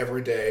face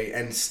every day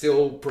and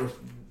still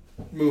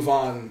move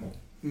on,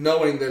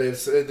 knowing that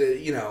it's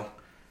you know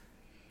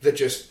that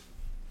just.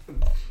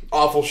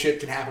 Awful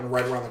shit can happen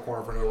right around the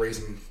corner for no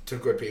reason to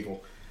good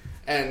people,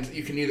 and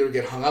you can either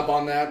get hung up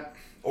on that,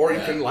 or you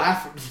can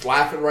laugh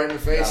it right in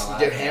the face and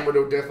get hammered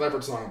to a Def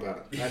Leppard song about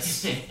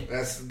it.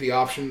 That's the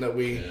option that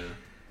we,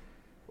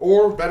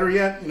 or better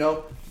yet, you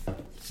know,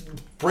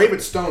 brave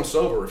it stone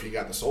sober if you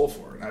got the soul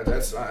for it.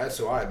 That's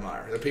who I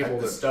admire. The people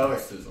like the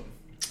stoicism.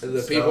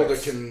 The people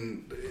that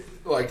can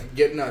like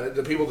get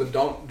the people that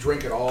don't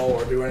drink at all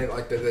or do anything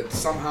like that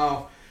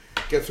somehow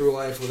get through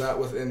life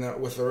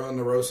with their own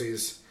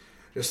neuroses.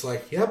 Just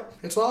like, yep,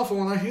 it's awful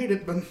and I hate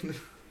it, but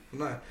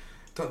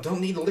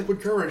don't need the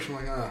liquid courage. I'm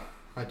like,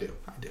 I do.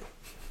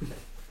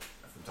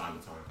 From time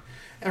to time.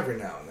 Every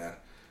now and then. I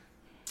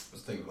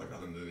was thinking of like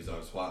other movies I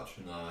was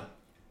watching.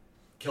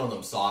 Killing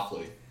Them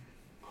Softly.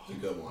 It's a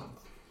good one.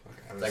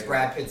 Okay, like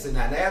Brad Pitt's in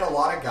that. And they had a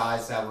lot of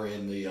guys that were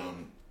in the...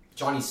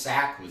 Johnny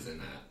Sack was in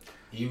that.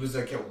 He was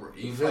a...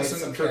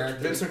 Vincent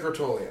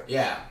Curtolia.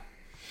 Yeah.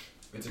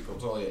 Vincent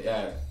Curtolia,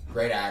 yeah.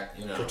 Great act,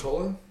 you know.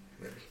 Curtola?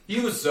 He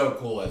was so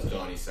cool as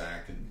Johnny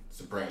Sack and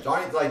Sopranos.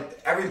 Johnny,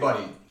 like,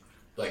 everybody,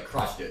 like,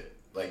 crushed it.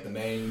 Like,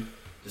 the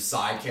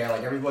side character,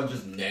 like, everyone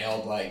just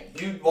nailed, like,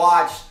 I'd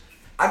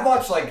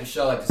watch, like, a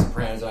show like The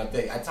Sopranos, and I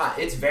think,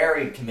 it's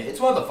very,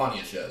 it's one of the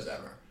funniest shows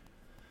ever.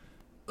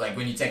 like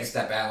when you take a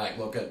step back, and, like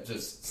look at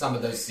just some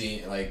of those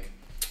scenes, like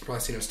Probably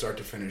seen him start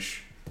to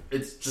finish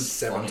it's just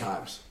 7 funny.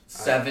 times.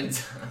 7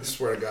 times. I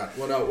swear to God.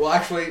 Well, no. Well,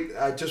 actually,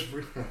 I just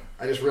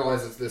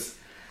realized it's this.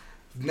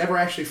 Never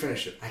actually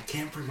finished it. I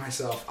can't bring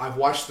myself. I've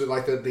watched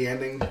the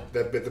ending,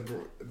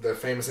 the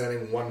famous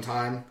ending one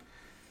time,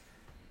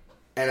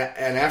 and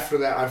after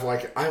that,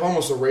 I've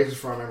almost erased it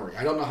from my memory.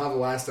 I don't know how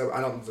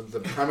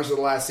the premise of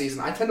the last season.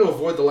 I tend to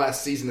avoid the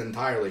last season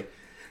entirely,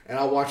 and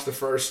I'll watch the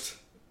first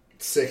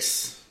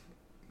 6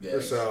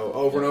 or so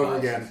over and over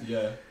again.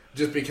 Yeah.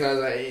 Just because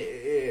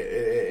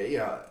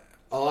a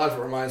lot of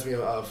it reminds me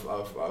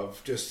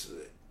of just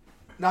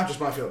not just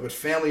my family, but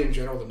family in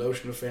general. The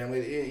notion of family,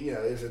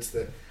 it's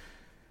the.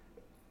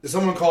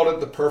 Someone called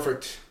it the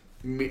perfect,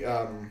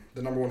 the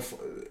number one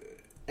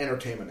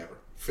entertainment ever.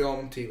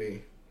 Film,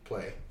 TV,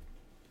 play.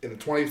 In the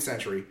 20th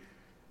century,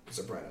 The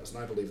Sopranos.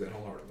 And I believe that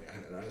wholeheartedly.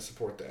 And I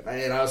support that.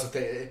 And I also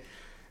think,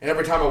 and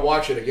every time I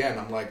watch it again,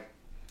 I'm like,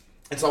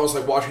 it's almost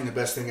like watching the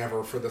best thing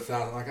ever for the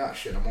 1,000th. I'm like, oh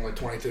shit, I'm only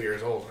 22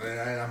 years old.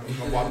 And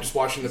I'm just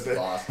watching the best.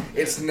 Awesome.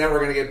 It's never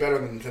going to get better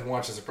than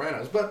watch The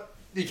Sopranos. But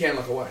you can't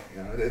look away.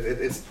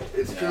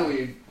 It's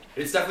truly.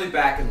 It's definitely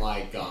back in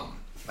like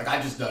I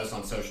just noticed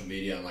on social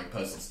media and like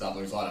posting stuff.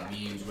 There's a lot of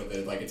memes with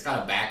it. Like it's kind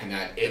of back in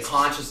that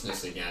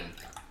consciousness again.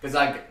 Because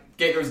like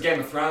there was Game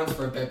of Thrones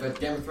for a bit, but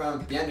Game of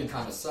Thrones the ending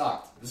kind of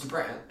sucked. The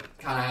Sopranos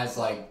kind of has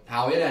like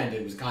how it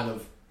ended was kind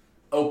of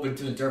open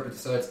to interpret.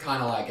 So it's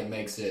kind of like it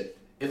makes it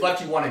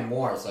left you wanting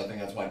more. So I think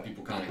that's why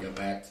people kind of go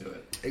back to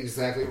it.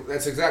 Exactly.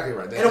 That's exactly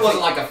right. And it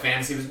wasn't like a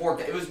fantasy.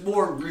 It was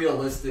more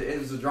realistic. It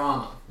was a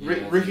drama.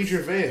 Ricky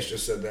Gervais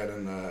just said that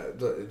in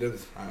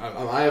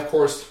I of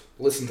course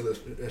listen to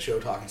this show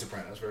Talking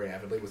Sopranos very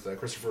avidly with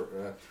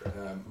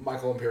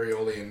Michael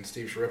Imperioli and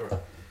Steve Sciarippa,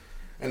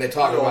 and they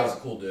talk about a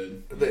cool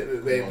dude.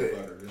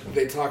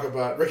 They talk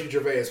about Ricky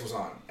Gervais was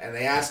on, and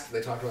they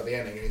talked about the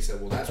ending, and he said,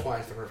 well, that's why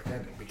it's the perfect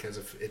ending, because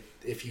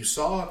if you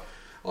saw,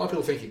 a lot of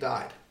people think he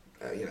died,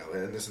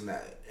 and this and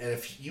that, and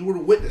if you were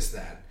to witness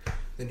that,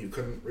 then you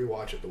couldn't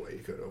rewatch it the way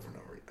you could over and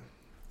over again,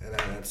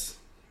 and that's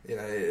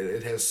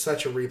it has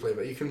such a replay,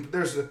 but you can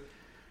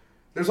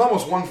there's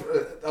almost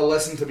a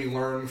lesson to be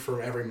learned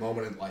from every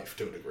moment in life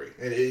to a degree.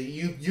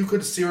 You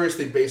could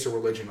seriously base a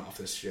religion off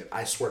this shit.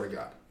 I swear to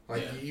God,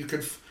 you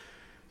could.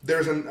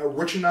 There's a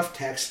rich enough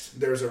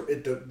text.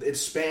 It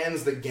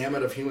spans the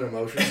gamut of human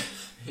emotion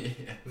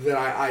that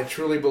I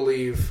truly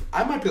believe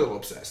I might be a little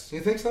obsessed.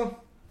 You think so?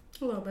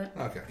 A little bit.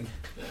 Okay.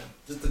 Yeah,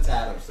 just a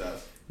tad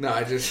obsessed. No,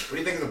 I just. What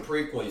do you think of the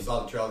prequel? You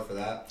saw the trailer for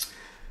that?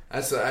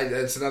 That's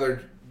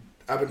another.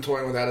 I've been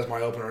toying with that as my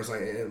opener. It's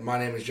like, my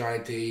name is Johnny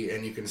T,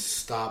 and you can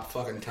stop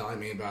fucking telling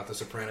me about the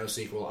Sopranos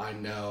sequel. I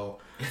know.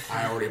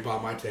 I already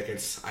bought my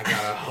tickets. I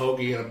got a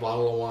hoagie and a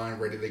bottle of wine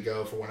ready to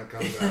go for when it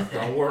comes out.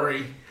 Don't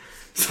worry.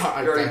 So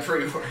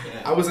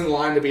I was in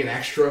line to be an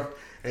extra,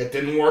 and it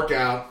didn't work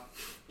out.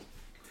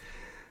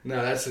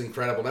 No, that's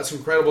incredible. That's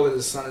incredible that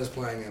his son is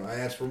playing him.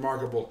 That's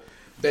remarkable.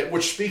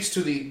 Which speaks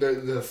to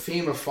the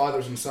theme of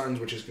fathers and sons,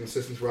 which is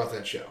consistent throughout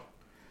that show.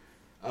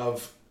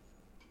 Of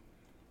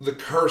the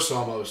curse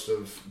almost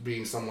of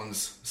being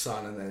someone's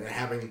son and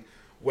having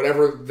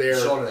whatever their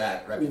shoulder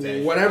that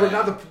reputation,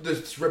 not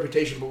the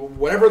reputation, but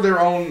whatever their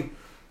own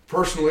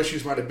personal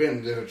issues might have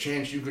been. There's a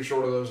chance you could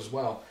shoulder those as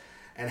well,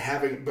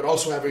 but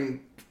also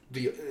having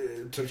the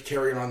to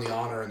carry on the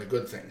honor and the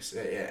good things.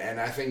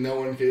 And I think no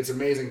one. It's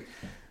amazing.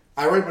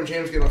 I read when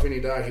James Gandolfini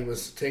died, he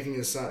was taking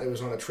his son. It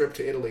was on a trip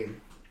to Italy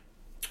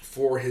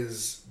for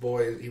his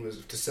boy. He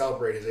was to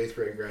celebrate his 8th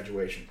grade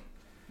graduation.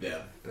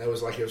 Yeah, and that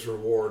was like his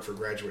reward for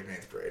graduating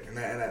 8th grade, and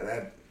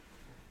that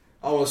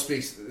almost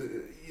speaks.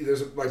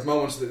 There's like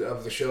moments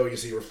of the show you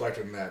see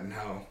reflected in that, and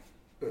how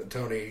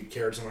Tony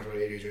cared so much about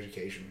his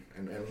education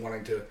and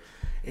wanting to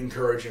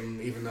encourage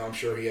him, even though I'm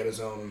sure he had his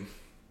own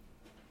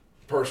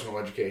personal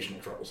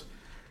educational troubles,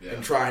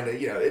 and trying to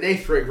an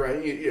 8th grade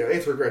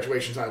 8th grade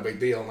graduation is not a big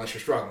deal unless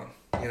you're struggling,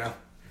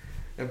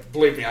 and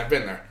believe me, I've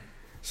been there.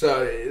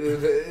 So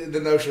the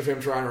notion of him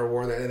trying to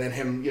reward that, and then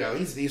him,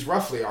 he's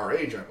roughly our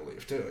age, I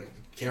believe, too.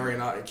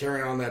 Carrying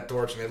on that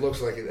torch, and it looks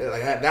like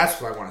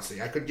that's what I want to see.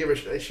 I could give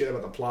a shit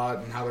about the plot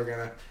and how they're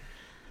gonna.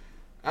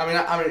 I mean,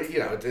 I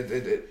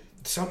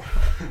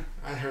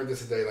heard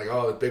this today, like,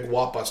 oh, big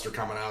Wop Buster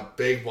coming out,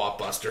 big Wop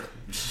Buster.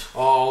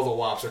 All the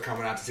Wops are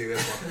coming out to see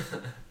this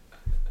one.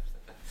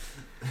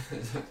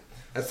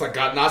 That's like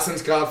not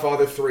since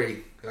Godfather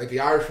 3. Like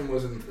the Irishman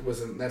was in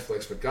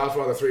Netflix, but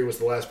Godfather 3 was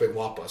the last big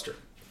Wop Buster.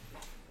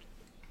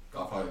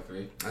 Godfather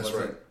 3. That's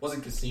right.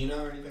 Wasn't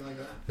Casino or anything like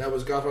that? That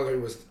was Godfather 3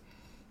 was.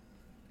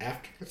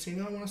 After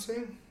Casino, I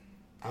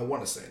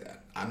want to say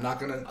that. I'm not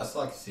going to... I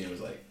saw Casino was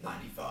like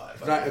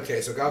 95. Okay,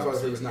 so Godfather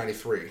 3 was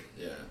 93.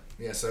 Yeah.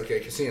 Yes, okay,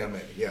 Casino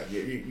maybe. Yeah,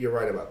 you're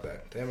right about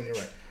that. Damn it, you're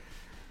right.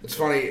 It's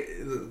funny,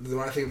 when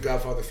I think of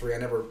Godfather 3, I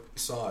never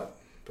saw it,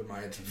 but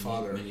my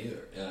father... Me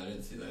neither. Yeah, I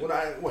didn't see that.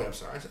 I'm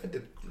sorry.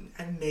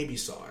 I maybe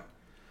saw it.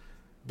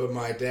 But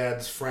my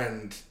dad's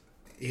friend,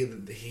 he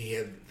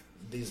had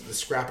the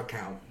scrap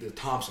account, these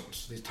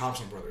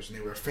Thompson brothers, and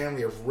they were a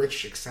family of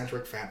rich,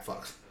 eccentric, fat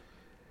fucks.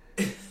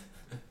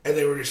 And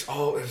they were just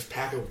all this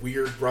pack of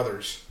weird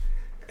brothers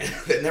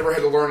that never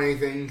had to learn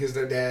anything because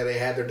they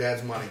had their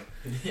dad's money.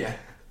 Yeah.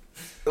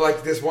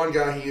 Like this one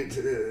guy,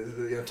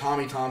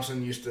 Tommy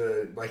Thompson used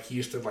to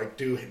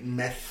do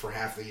meth for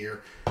half the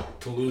year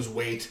to lose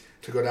weight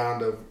to go down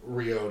to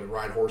Rio to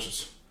ride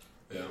horses.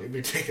 Yeah. He'd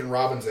be taking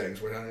robin's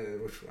eggs, which I don't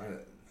know if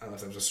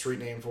that was a street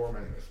name for him.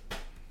 Anyways.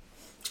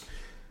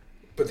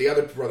 But the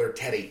other brother,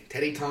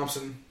 Teddy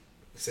Thompson,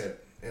 said,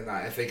 and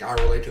I think I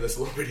relate to this a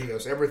little bit. He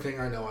goes, "Everything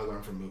I know, I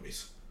learned from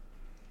movies.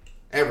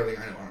 Everything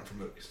I know, I learned from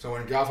movies." So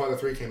when Godfather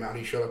 3 came out,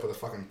 he showed up with a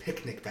fucking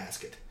picnic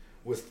basket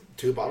with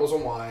 2 bottles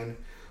of wine,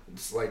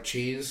 like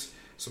cheese,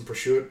 some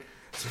prosciutto,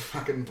 some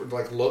fucking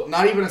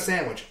not even a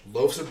sandwich,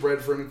 loaves of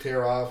bread for him to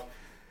tear off.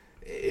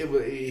 He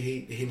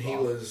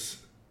was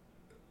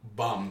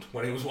bummed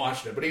when he was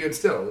watching it, but he could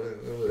still.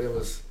 It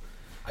was.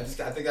 I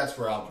think that's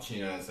where Al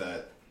Pacino has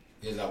that.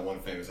 He has that one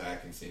famous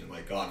acting scene in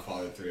like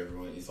Godfather 3.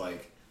 Everyone, he's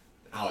like,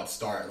 how it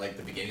started, like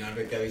the beginning of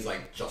it. He's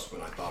like, just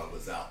when I thought it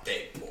was out,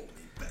 they pulled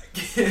me back.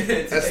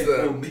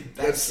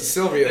 That's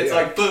Silvio. It's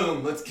like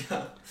boom, let's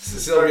go.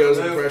 Silvio's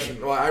impression.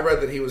 Well, I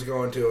read that he was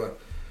going to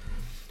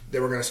they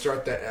were going to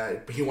start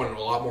that. He wanted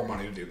a lot more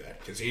money to do that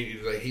because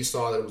he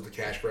saw that it was the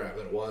cash grab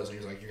that it was, and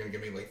he was like, "You're going to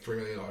give me like $3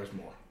 million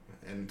more."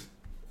 And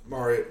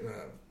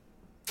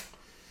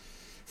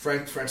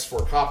Francis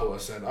Ford Coppola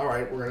said, "All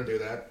right, we're going to do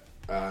that.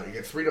 You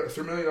get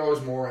 $3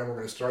 million more, and we're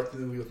going to start the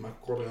movie with Michael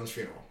Corleone's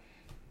funeral.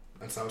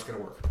 That's how it's going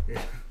to work."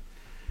 Yeah.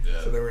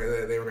 So they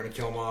were going to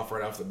kill him off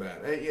right off the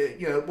bat.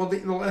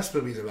 The last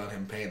movie's about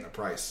him paying the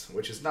price,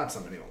 which is not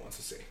something anyone wants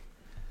to see.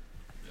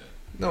 Yeah.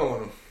 No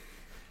one.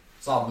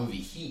 Saw the movie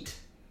Heat.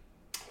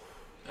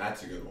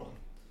 That's a good one.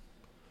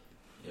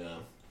 Yeah.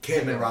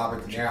 Him and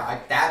Robert De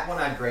Niro. That one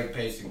had great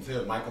pacing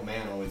too. Michael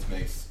Mann always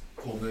makes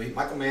cool movies.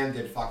 Michael Mann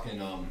did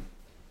fucking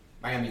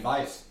Miami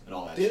Vice and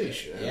all that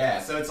shit.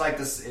 Yeah, so it's like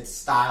this. It's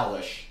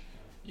stylish,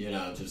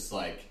 just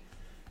like,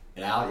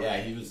 he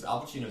was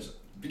Al Pacino's.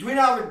 Between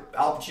Al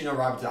Pacino and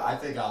Robert De Niro, I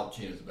think Al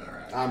Pacino's a better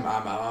actor. I'm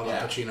a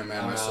Pacino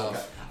man myself.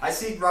 Okay. I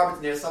see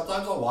Robert De Niro.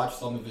 Sometimes I'll watch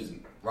some of his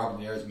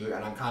Robert De Niro's movie,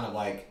 and I'm kind of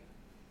like,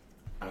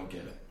 I don't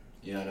get it.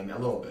 You know what I mean? A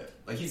little bit.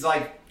 Like he's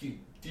like he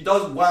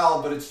does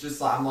well, but it's just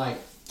like I'm like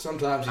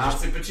sometimes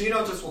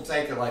Pacino just will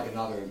take it like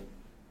another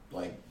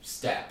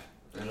step,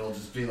 and it'll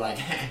just be like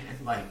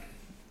like.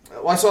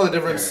 Well, I saw the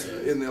difference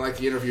in the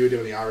interview we did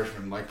with The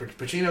Irishman. Like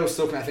Pacino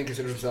still, I think,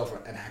 considers himself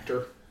an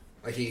actor.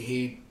 Like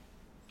he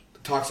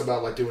talks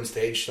about doing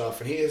stage stuff,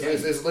 and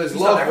his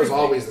love was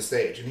always the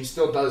stage, and he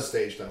still does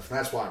stage stuff, and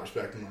that's why I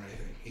respect him on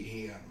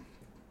anything.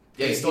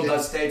 He still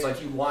does stage. Like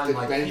he won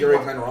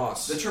Glenn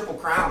Ross, the Triple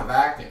Crown of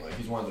acting. Like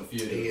he's one of the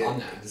few that have done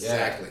that.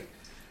 Exactly. Yeah.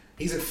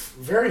 He's a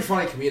very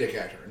funny comedic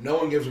actor. No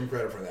one gives him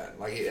credit for that.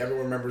 Like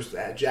everyone remembers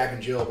Jack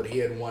and Jill, but he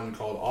had one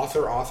called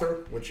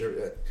Author, which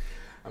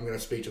I'm going to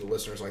speak to the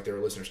listeners like they were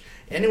listeners.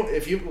 Anyway,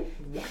 if you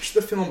watch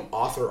the film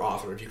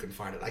Author, if you can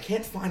find it, I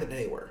can't find it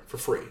anywhere for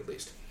free, at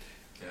least.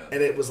 Yeah.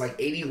 And it was like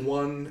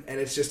 81, and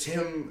it's just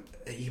him.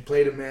 He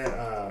played a man,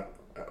 a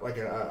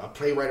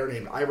playwright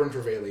named Ivan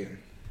Trevelyan.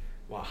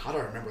 Wow, how do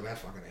I remember that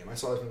fucking name? I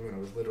saw this movie when I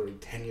was literally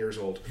 10 years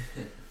old.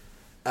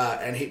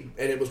 And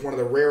it was one of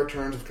the rare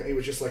turns of, he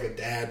was just like a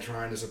dad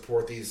trying to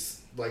support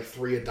these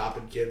 3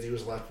 adopted kids he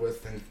was left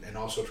with, and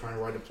also trying to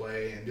write a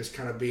play and just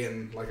kind of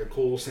being like a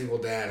cool single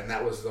dad, and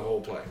that was the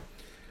whole play.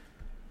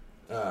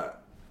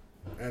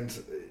 And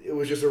it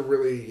was just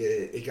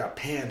it got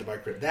panned by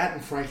critics. That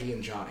and Frankie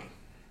and Johnny,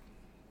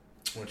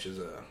 which is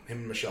him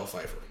and Michelle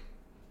Pfeiffer.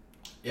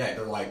 Yeah,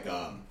 they're like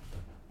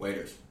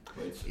waiters.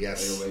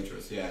 Yes. Waiter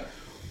waitress, yeah.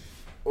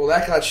 Well,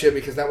 that got shit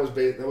because that was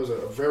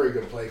a very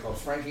good play called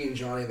Frankie and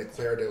Johnny and the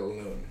Claire de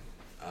Lune.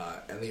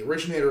 And the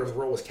originator of the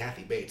role was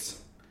Kathy Bates.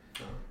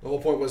 Oh. The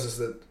whole point was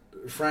that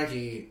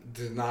Frankie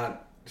did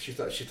not. She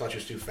thought she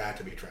was too fat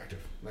to be attractive.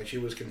 Like she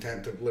was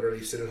content to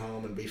literally sit at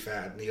home and be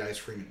fat and eat ice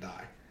cream and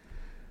die.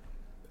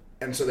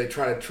 And so they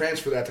tried to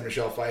transfer that to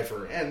Michelle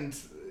Pfeiffer, and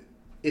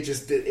it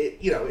just did.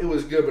 It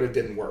was good, but it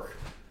didn't work.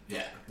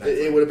 Yeah,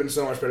 it would have been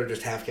so much better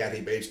just have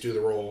Kathy Bates do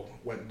the role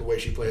the way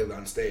she played it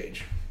on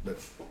stage. But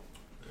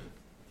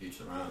each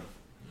around,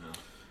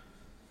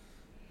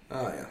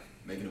 Oh yeah,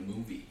 making a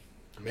movie.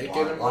 A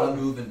lot of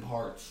moving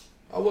parts.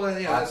 Oh well,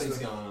 yeah. A lot of things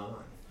going on.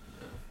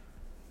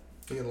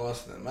 You get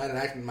lost in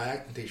that. My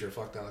acting teacher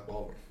fucked Alec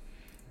Baldwin,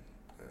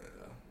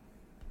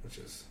 which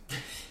is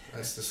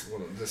that's just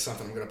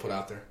something I'm going to put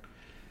out there.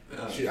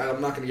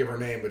 I'm not going to give her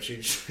name, but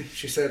she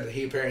said that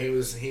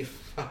he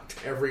fucked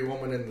every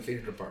woman in the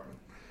theater department.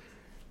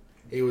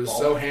 He was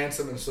so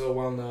handsome and so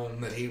well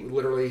known that he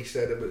literally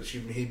said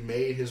he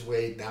made his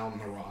way down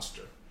the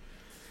roster.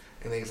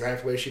 And the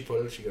exact way she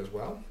put it, she goes,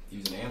 "Well, he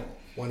was an animal.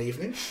 One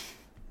evening,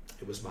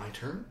 it was my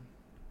turn,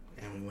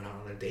 and we went out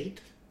on a date.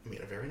 We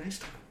had a very nice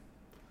time."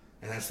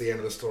 And that's the end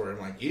of the story. I'm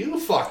like, "You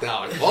fucked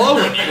Alec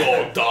Baldwin, you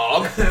old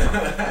dog.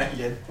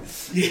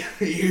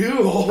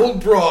 You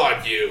old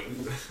broad, you."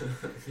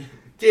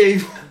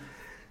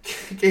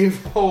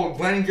 Gave old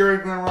Glenn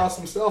Ross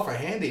himself a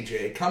handy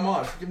J. Come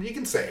on, you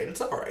can say it.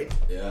 It's all right.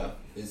 Yeah,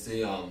 it's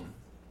the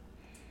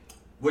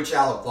Which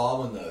Alec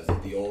Baldwin though? Is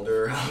it the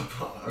older Alec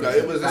Baldwin? No,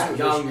 it was that this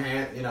young was,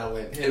 hand. You know,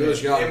 with it him was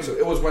and- young. Him, So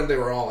it was when they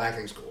were all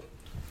acting school.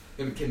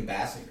 him and Kim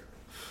Basinger.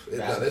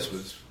 No, this Basinger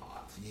was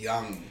hot.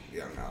 young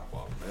Alec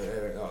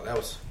Baldwin. Oh, that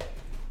was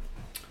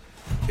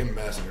Kim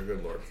Basinger.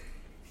 Good lord.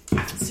 I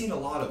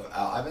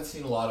haven't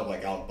seen a lot of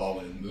like Alec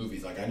Baldwin in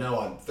movies. Like I know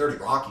on 30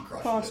 Rock he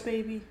crushed Boss it.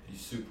 Baby.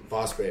 He's super.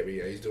 Boss Baby.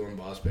 Yeah, he's doing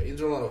Boss Baby. He's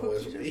doing a lot of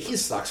voices. He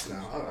sucks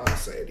now. I'll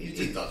say it. He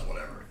just does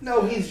whatever.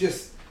 No, he's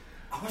just.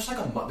 I watched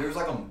there was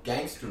like a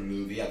gangster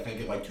movie. I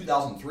think in like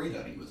 2003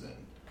 that he was in.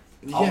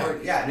 Yeah.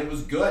 Yeah, and it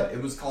was good.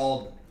 It was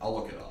called. I'll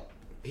look it up.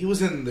 He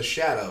was in The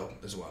Shadow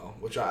as well,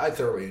 which I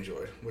thoroughly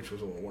enjoyed, which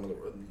was one of the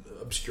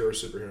obscure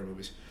superhero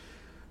movies.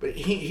 But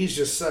he's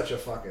just such a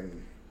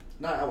fucking...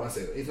 Not, I want to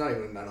say he's not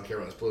even... I don't care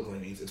what his political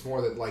leanings. It's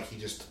more that, like, he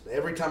just...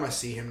 Every time I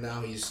see him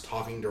now, he's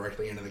talking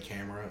directly into the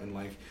camera and,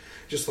 like,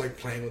 just, like,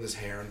 playing with his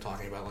hair and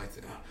talking about, like,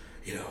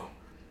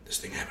 this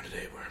thing happened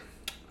today where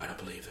I don't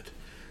believe that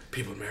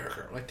people in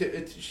America... Like,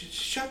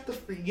 shut the...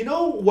 You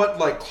know what,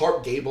 like,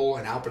 Clark Gable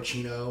and Al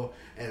Pacino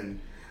and...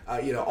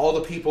 all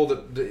the people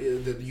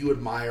that you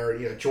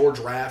admire, George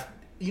Raft.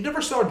 You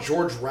never saw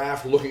George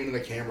Raft looking into the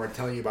camera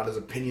telling you about his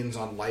opinions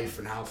on life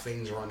and how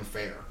things are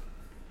unfair.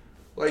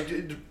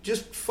 Like,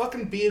 just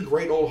fucking be a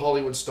great old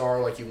Hollywood star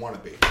like you want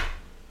to be.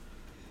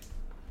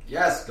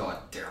 Yes, god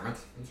damn it.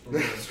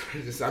 That's what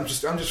it is. I'm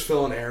just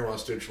filling air while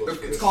Stooge looks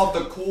for It's this. called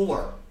The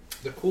Cooler.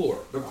 The Cooler.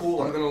 The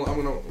Cooler.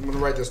 I'm gonna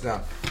write this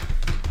down.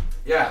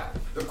 Yeah,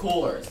 The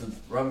Cooler. It's a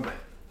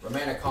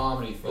romantic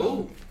comedy film.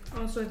 Ooh.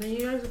 Also, I think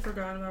you guys have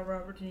forgotten about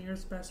Robert De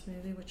Niro's best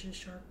movie, which is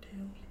Shark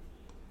Tale.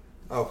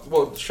 Oh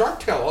well, Shark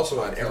Tale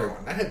also had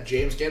everyone. That had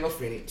James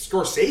Gandolfini.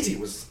 Scorsese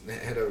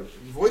had a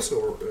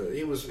voiceover.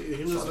 He was.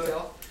 Shark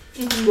Tale?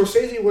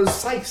 Scorsese was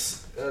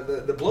Sykes,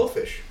 the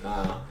blowfish.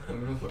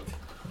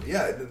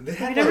 Yeah, they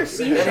had. Have you never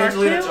seen And Shark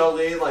Angelina Tale?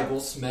 Jolie, like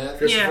Will Smith.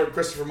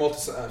 Christopher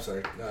Moltisanti. I'm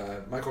sorry,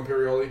 Michael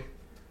Imperioli.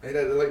 They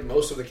had like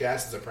most of the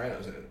cast of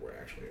Sopranos in it. Were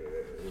actually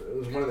it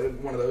was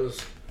one of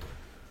those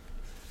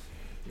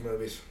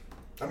movies.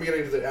 I'm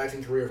getting into the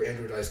acting career of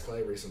Andrew Dice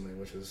Clay recently,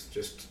 which is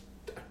just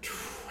a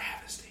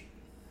travesty.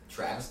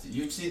 Travesty.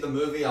 You see the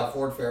movie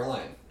Ford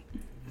Fairlane?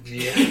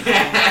 Yeah,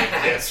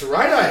 that's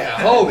right. I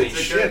have. Holy It's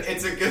a shit!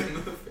 It's a good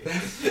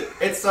movie.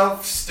 It's so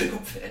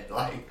stupid.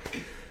 Like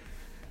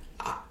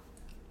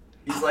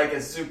he's like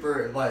a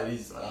super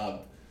he's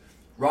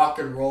rock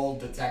and roll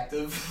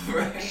detective,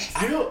 right?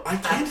 I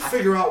can't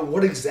figure out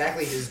what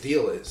exactly his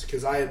deal is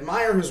because I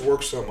admire his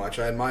work so much.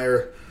 I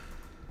admire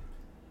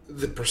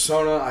the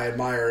persona. I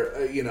admire,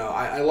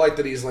 I like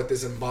that he's like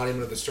this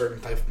embodiment of a certain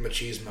type of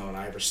machismo, and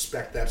I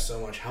respect that so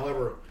much.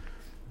 However,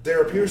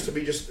 there appears to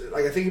be just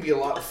like I think it'd be a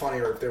lot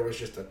funnier if there was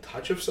just a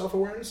touch of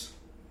self-awareness.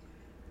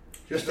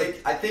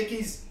 I think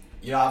he's.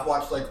 I've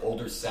watched like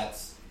older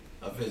sets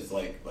of his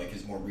like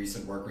his more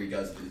recent work where he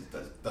does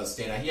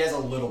stand out. He has a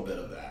little bit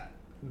of that.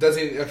 Does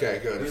he? Okay,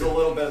 good. There's a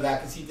little bit of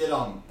that because he did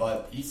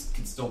but he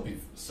can still be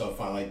so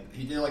fun. Like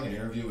he did like an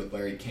interview with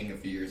Larry King a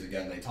few years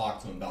ago, and they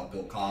talked to him about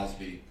Bill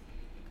Cosby.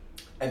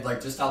 And,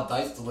 like, just how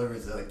Dice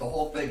delivers it. Like, the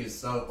whole thing is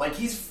so... Like,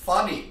 he's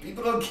funny.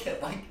 People don't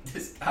get, like,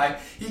 this guy.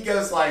 He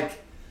goes, like...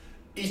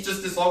 He's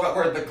just this old guy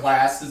wearing the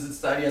glasses and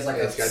stuff. He has, like,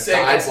 a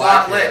cigarette. It's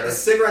not lit. The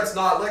cigarette's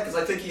not lit because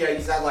I think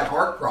he's had, like,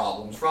 heart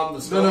problems from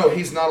the smoke. No,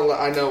 he's not allowed.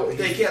 I know.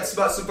 They can't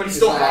smoke, but he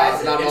still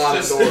has it. Not allowed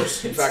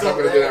indoors. In fact, I'm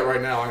going to do that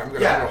right now. I'm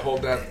going to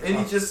hold that. And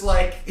he just,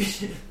 like...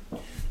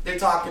 they're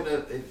talking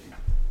to...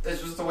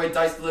 It's just the way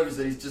Dice delivers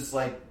it. He's just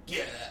like,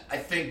 yeah, I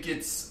think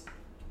it's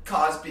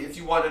Cosby. If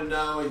you want to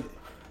know...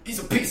 He's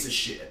a piece of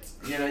shit.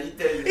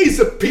 He's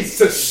a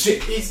piece of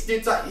shit.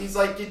 He's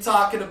like, you're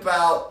talking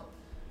about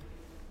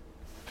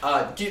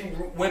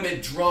getting women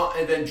drunk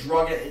and then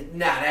drugging.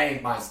 Nah, that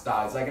ain't my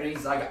style.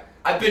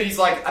 I've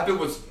been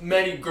with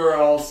many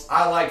girls.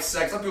 I like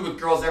sex. I've been with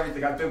girls,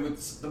 everything. I've been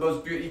with the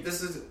most beautiful.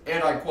 This is,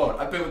 and I quote,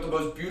 I've been with the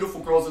most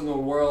beautiful girls in the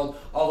world,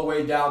 all the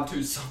way down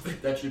to something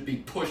that should be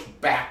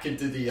pushed back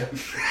into the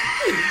ocean.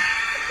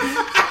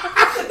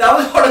 That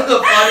was one of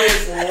the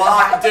funniest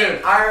lines,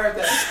 dude. I heard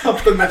that.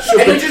 Something that should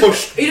be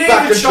pushed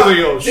back into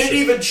the ocean. Didn't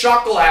even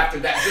chuckle after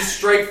that. Just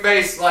straight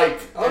face, like.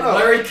 Oh, and no.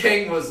 Larry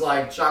King was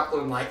like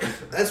chuckling, like.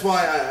 That's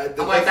why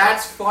I'm like,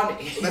 that's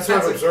funny. That's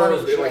what I've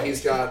observed. funny Like show.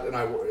 he's got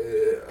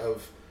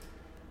of.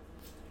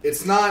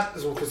 It's not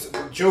because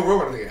Joe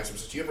Rogan. I think asked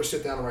him, "Do you ever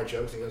sit down and write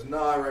jokes?" And he goes,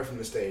 "No, I write from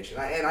the stage."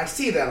 And I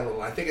see that a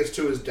little. I think it's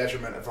to his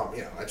detriment. If I'm,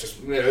 it's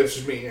just me,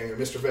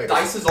 Mr. Vegas.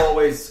 Dice is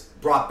always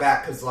brought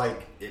back because like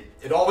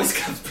it always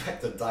comes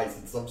back to Dice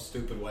in some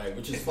stupid way,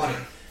 which is funny.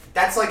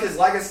 That's like his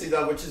legacy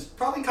though, which is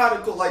probably kind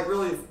of cool. Like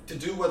really to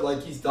do what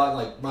like he's done,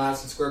 like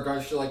Madison Square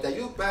Garden, shit like that.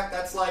 You look back,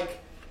 that's like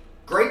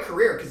great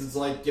career because it's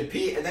like you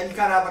pee and then you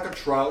kind of have like a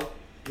tro.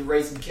 You're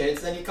raising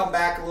kids, then you come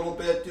back a little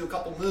bit, do a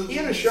couple movies. He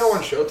had a show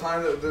on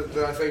Showtime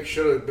that I think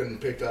should have been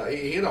picked up.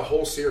 He had a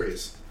whole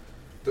series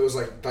that was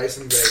like Dice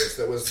in Vegas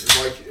that was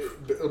like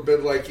a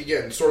bit like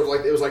again sort of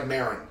like it was like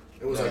Maron.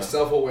 It was like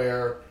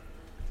self-aware,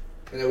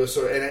 and it was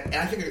and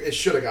I think it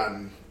should have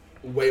gotten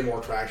way more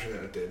traction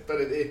than it did.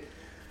 But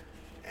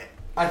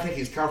I think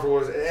he's comfortable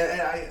with it,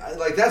 and I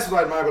like that's what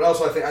I admire. But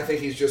also, I think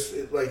he's just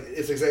like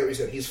it's exactly what you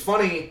said. He's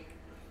funny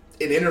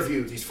in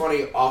interviews. He's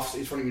funny off.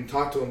 He's funny when you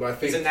talk to him. But I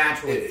think he's a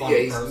naturally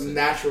funny person.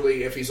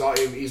 Naturally, if he's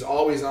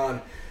always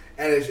on,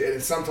 and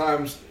it's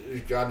sometimes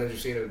God knows you've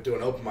seen it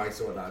doing open mics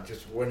and whatnot.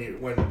 Just when you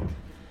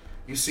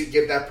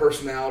get that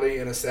personality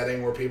in a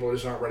setting where people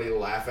just aren't ready to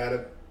laugh at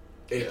it.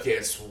 It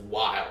gets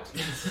wild.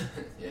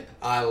 Yeah.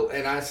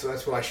 That's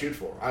what I shoot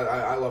for.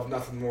 I love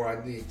nothing more.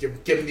 I need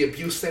give them the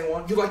abuse they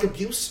want. You like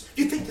abuse?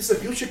 You think this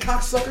abuse, you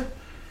cocksucker?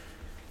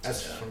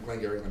 That's from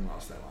Glengarry Glen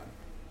Ross, that line.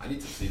 I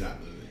need to see that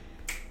movie.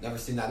 Never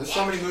seen that. There's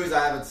so many movies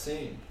I haven't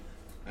seen,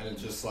 and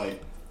it's just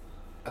like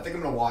I think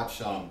I'm gonna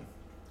watch.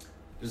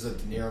 There's a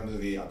De Niro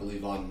movie I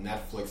believe on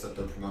Netflix that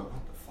they're promoting.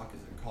 What the fuck is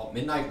it called?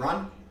 Midnight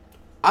Run.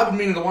 I've been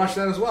meaning to watch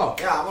that as well.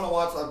 Yeah, I'm gonna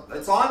watch.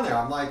 It's on there.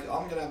 I'm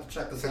gonna have to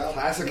check this out.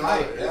 Classic.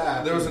 Right.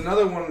 Yeah. There was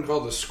another one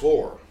called The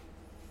Score,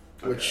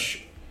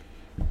 which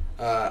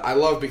I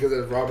love because it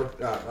has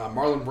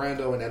Marlon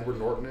Brando and Edward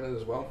Norton in it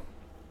as well.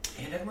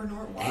 And Edward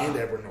Norton. Wow. And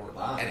Edward Norton.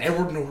 Wow. And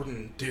Edward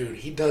Norton, dude,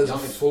 he does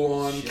full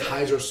on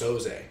Kaiser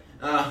Soze.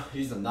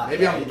 He's a nut.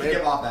 Maybe you can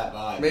give off that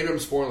vibe. Maybe I'm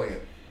spoiling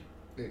it.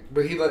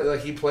 But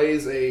he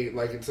plays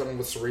someone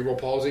with cerebral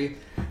palsy,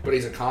 but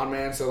he's a con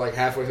man. So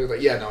halfway through, I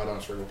don't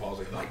have cerebral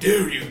palsy. I'm like,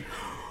 dude,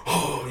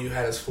 you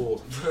had us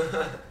fooled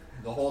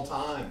the whole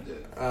time,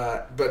 dude.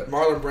 But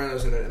Marlon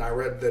Brando's in it, and I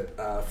read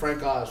that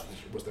Frank Oz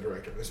was the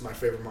director. This is my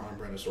favorite Marlon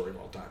Brando story of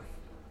all time.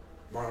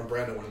 Marlon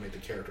Brando wanted to make the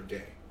character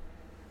gay,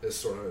 this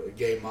sort of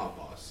gay mob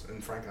boss,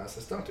 and Frank Oz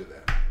says, "Don't do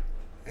that."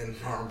 And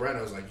Marlon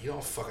Brando was like, "You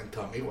don't fucking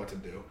tell me what to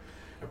do,"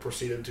 and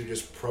proceeded to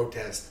just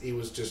protest. He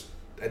was just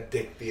a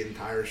dick the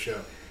entire show.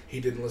 He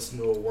didn't listen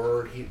to a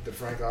word.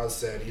 Frank Oz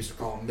said he used to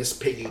call him Miss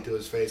Piggy to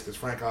his face because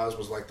Frank Oz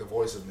was like the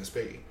voice of Miss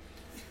Piggy.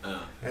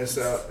 And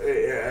so,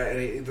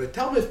 he's like,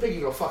 tell Miss Piggy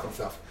to go fuck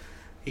himself.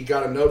 He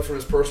got a note from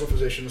his personal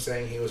physician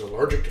saying he was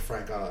allergic to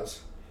Frank Oz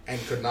and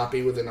could not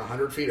be within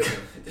 100 feet of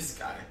him. This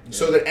guy. Yeah.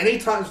 So that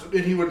anytime,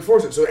 and he would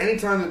enforce it. So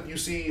anytime that you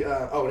see,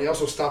 and he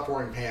also stopped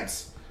wearing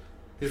pants.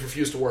 He just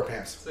refused to wear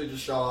pants. So you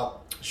just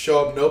show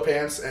up, no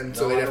pants, and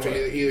so no they'd have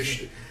to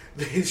either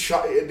he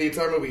shot in the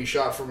entire movie. He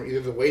shot from either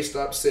the waist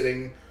up,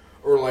 sitting,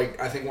 or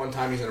I think one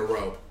time he's in a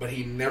robe, but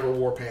he never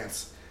wore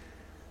pants.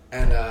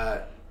 And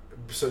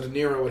so De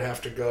Niro would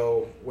have to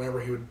go whenever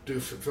he would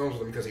do films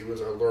with him because he was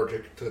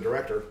allergic to the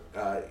director.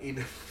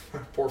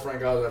 Poor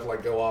Frank Oz would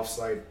have to go off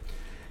site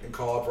and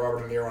call up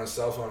Robert De Niro on his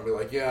cell phone and be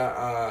like,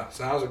 "Yeah,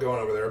 so how's it going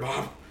over there,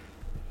 Bob?"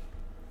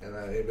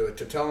 And he'd be like,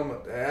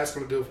 ask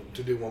him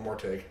to do one more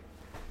take.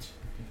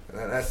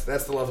 And that's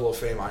the level of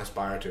fame I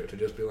aspire to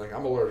just be like,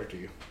 I'm allergic to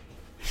you.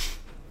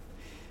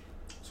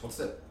 So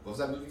what was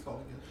that movie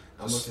called again?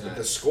 I'm looking at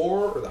The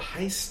Score or The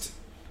Heist.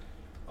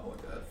 Oh, look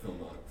at that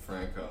film on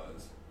Frank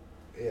Oz.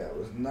 Yeah, it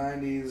was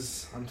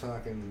 90s. I'm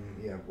talking,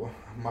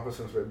 Muppets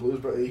from Space. Blues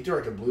Brothers. He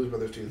directed Blues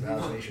Brothers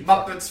 2000.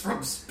 Muppets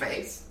from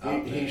Space?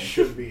 He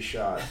should be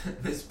shot.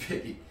 Miss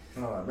Piggy.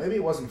 Maybe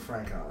it wasn't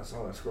Frank Oz.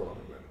 Hold on, scroll up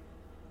a bit.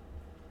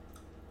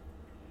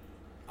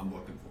 I'm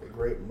looking for The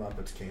Great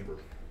Muppets Caper.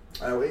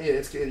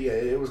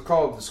 It was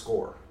called The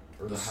Score.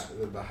 Or the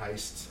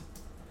Heist.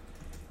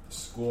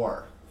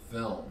 Score.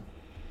 Film.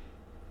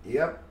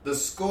 Yep. The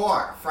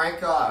Score.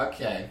 Frank Oz.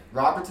 Okay.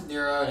 Robert De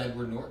Niro and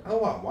Edward Norton. Oh,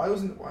 wow. Why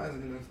isn't he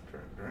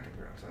directing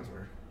ground? Sounds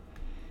weird.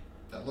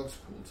 That looks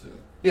cool, too.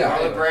 Yeah.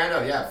 Marlon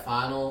Brando,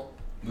 final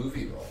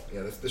movie role.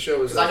 Yeah, the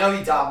show is... Because I know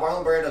he died.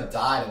 Marlon Brando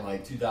died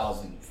in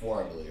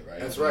 2004, I believe, right?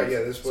 That's right, yeah.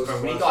 This was...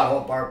 So when he got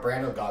old,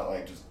 Brando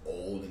got just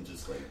old and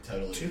just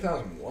totally...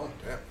 2001,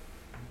 yeah.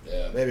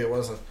 Yeah. Maybe it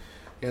wasn't.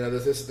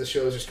 The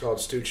show is just called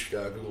Stooge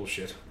Google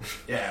shit.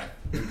 Yeah.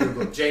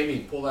 Google. Jamie,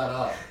 pull that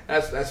up.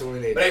 That's what we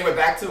need. But anyway,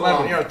 back to...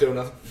 you're not doing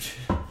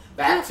nothing.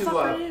 Back to... Who the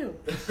fuck are you?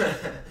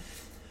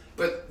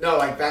 But, no,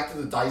 back to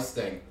the dice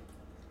thing.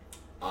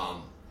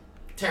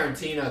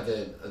 Tarantino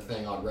did a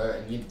thing on Road,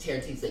 and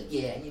Tarantino said,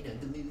 "Yeah,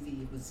 the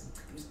movie it was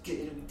good,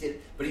 and we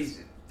did." But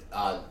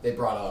they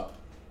brought up,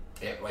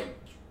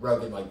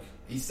 Rogan,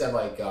 he said,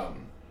 what the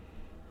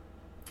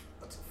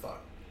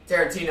fuck?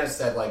 Tarantino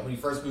said, when he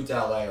first moved to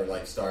LA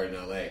or started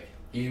in LA,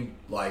 he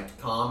liked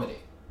comedy.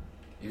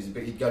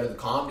 He'd go to the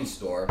Comedy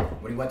Store.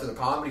 When he went to the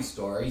Comedy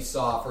Store,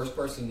 first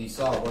person he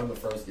saw, one of the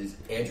first is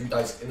Andrew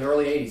Dice in the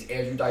early '80s.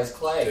 Andrew Dice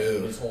Clay,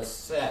 in his whole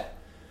set.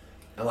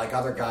 And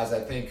other guys, I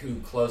think, who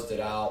closed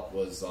it out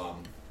was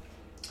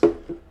the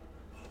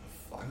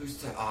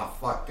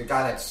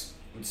guy that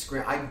would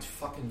scream. I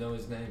fucking know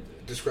his name,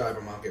 dude. Describe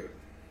him, I'll give it.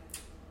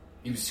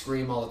 He would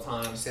scream all the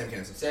time. Sam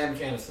Kinison. Sam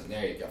Kinison,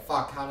 there you go.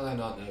 Fuck, how did I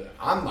not know that?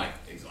 I'm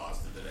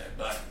exhausted today,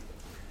 but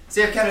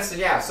Sam Kinison,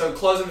 yeah. So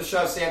closing the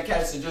show, Sam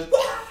Kinison just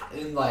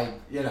and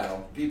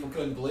people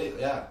couldn't believe it,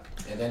 yeah.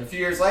 And then a few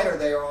years later,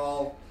 they were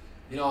all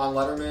on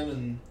Letterman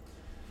and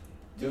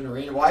doing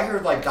arena. Well, I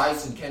heard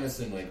Dice and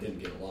Kinison didn't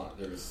get along.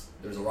 There's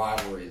a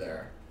rivalry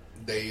there.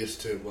 They used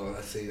to. Well,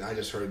 let's see. I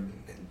just heard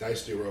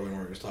Dice do Rogan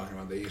where he was talking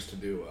about. They used to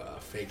do a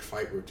fake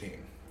fight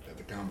routine at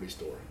the Comedy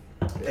Store.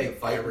 Fake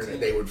fight routine.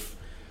 They would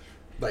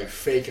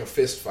fake a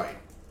fist fight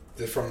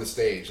from the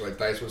stage. Like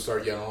Dice would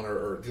start yelling,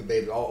 or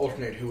they'd all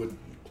alternate who would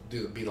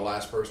be the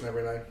last person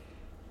every night.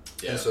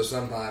 Yeah. And so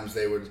sometimes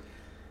they would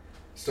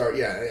start.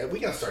 Yeah, we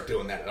gotta start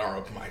doing that at our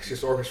open mics.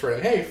 Just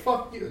orchestrating. Hey,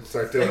 fuck you!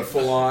 Start doing it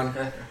full on,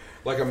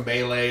 like a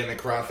melee, and the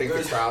crowd thinks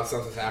the crowd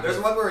something's happening.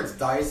 There's one where it's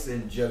Dice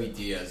and Joey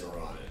Diaz are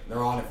on it. They're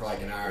on it for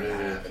like an hour and a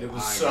half, and it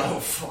was so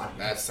funny.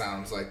 That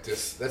sounds like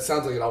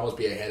it'd almost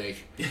be a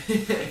headache.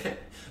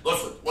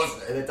 listen,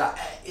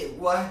 and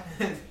what?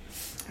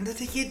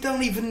 You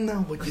don't even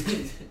know what you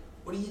do.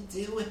 What are you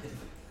doing?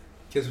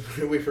 Because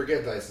we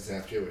forget Dice is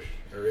half Jewish,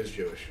 or is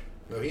Jewish.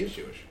 No, he is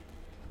Jewish.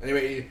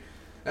 Anyway,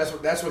 that's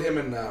what him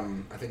and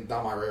I think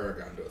Dom Irera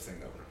got into a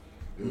thing over.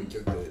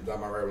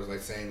 Dom Irera was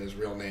like saying his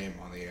real name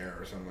on the air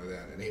or something like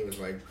that, and he was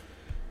like,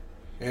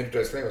 Andrew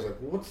Dice Clay was like,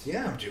 "What's?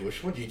 Yeah, I'm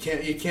Jewish. What? You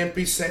can't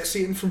be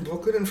sexy and from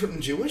Brooklyn and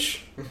from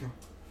Jewish."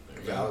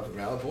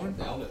 Valid point.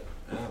 Nailed it.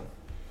 Yeah.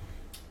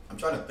 I'm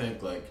trying to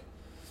think like,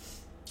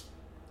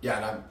 the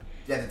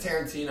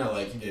Tarantino,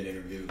 like, he did an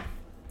interview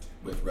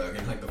with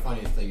Rogan. Like, the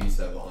funniest thing he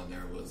said on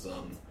there was,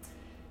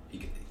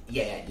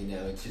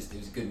 it's just, it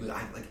was good.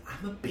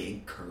 I'm a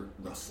big Kurt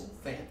Russell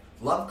fan.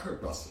 Love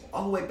Kurt Russell.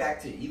 All the way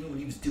back to even when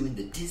he was doing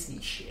the Disney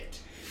shit.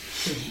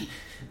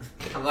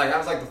 I'm like, that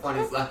was like the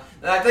funniest. And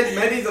I think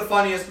maybe the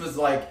funniest was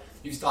like,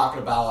 he was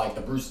talking about like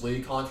the Bruce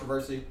Lee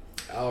controversy.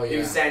 Oh, yeah. He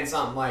was saying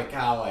something like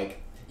how,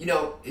 like,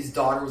 his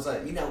daughter was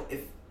like,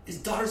 if his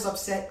daughter's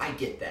upset, I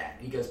get that.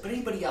 He goes, but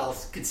anybody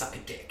else could suck a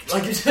dick.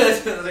 Like, it's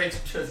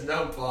just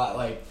no plot.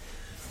 Like,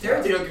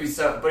 Tarantino could be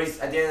so, but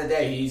at the end of the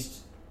day,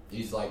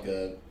 he's like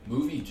a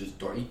movie,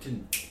 he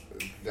can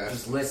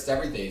just list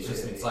everything. It's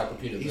just an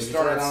encyclopedia. He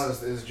started out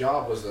his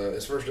job was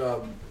his first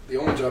job. The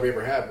only job he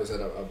ever had was at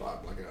a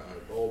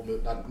old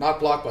not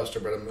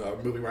Blockbuster, but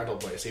a movie rental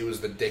place. He was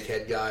the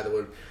dickhead guy that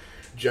would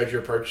judge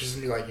your purchases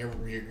and be like,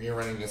 "You're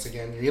renting this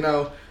again."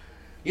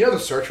 The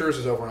Searchers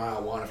is over in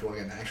aisle 1 if you want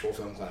to get an actual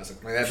film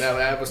classic. Like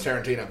that was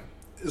Tarantino.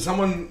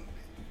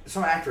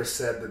 Some actress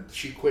said that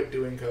she quit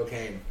doing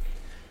cocaine.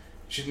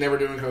 She's never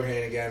doing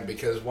cocaine again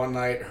because one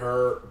night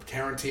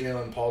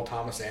Tarantino and Paul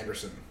Thomas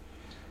Anderson,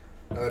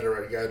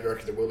 another guy who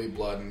directed The Will Be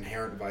Blood and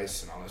Inherent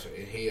Vice and all this,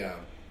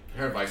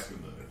 Inherent Vice is a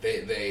good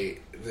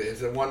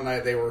movie. One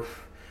night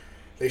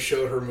they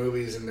showed her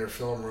movies in their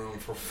film room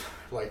for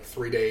like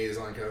 3 days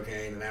on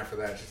cocaine, and after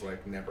that she's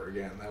like, never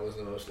again. That was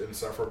the most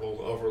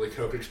insufferable, overly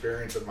coke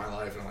experience of my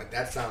life, and I'm like,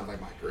 that sounds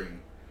like my dream.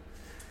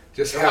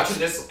 Just watching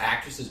this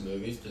actress's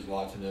movies, just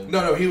watching them.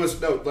 No,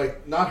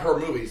 not her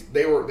movies.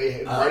 They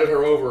invited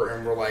her over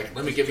and were like,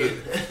 let me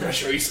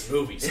show you some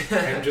movies,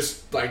 and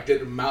just like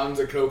did mountains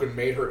of coke and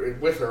made her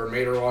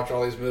watch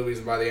all these movies,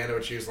 and by the end of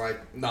it, she was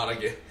like, not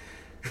again.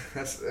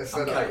 that's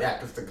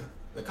because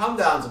the come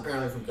downs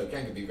apparently from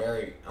cocaine can be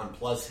very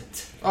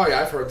unpleasant. Oh yeah,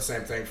 I've heard the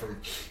same thing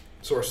from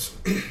sources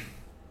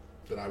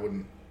that I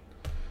wouldn't.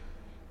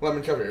 Let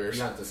me cover your ears.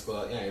 You're not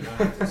disclose. Yeah, you're not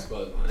have to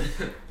disclose one.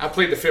 I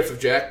plead the Fifth of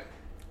Jack.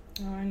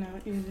 Oh, I know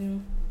what you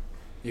do.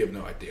 You have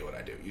no idea what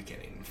I do. You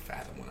can't even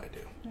fathom what I do.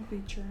 I'll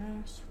beat your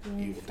ass.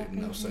 You will do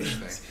no such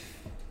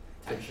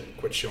thing.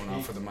 Quit showing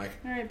off for the mic.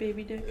 Alright,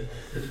 baby dick.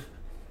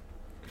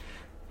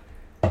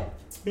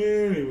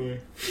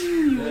 Anyway,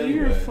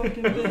 you're a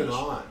fucking bitch. Moving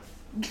on.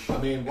 I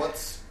mean, where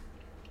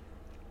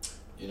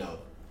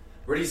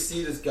do you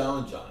see this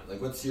going, John?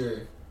 Like, what's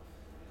your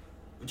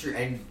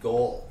end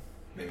goal?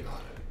 Maybe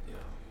not,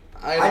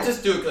 I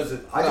just do it because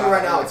I do it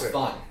right now. It's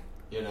fun,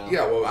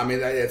 Yeah, well, I mean,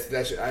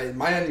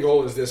 my end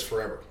goal is this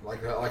forever.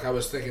 Like I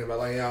was thinking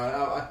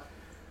about,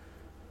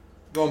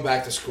 going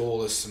back to school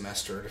this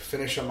semester to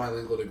finish up my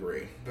legal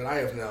degree. But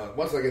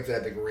once I get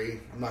that degree,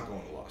 I'm not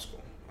going to law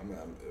school. I'm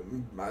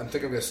thinking I'm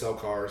going to sell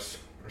cars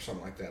or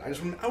something like that. I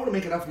want to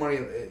make enough money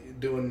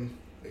doing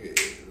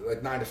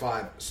like 9 to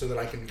 5 so that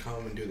I can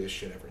come and do this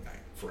shit every night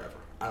forever.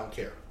 I don't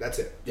care. That's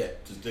it. Yeah,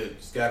 just do it.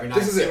 Just go every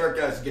night. See where it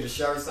goes. Get a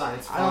shower sign.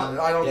 It's fun.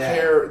 I don't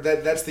care.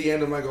 That's the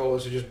end of my goal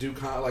is to just do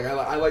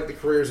I like the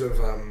careers of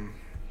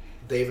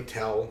Dave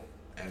Attell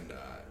and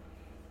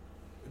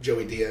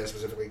Joey Diaz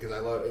specifically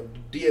because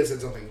Diaz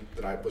said something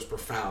that was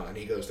profound, and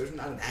he goes, "There's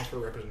not an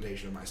accurate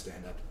representation of my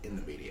stand-up in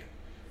the media.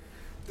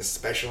 The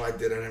special I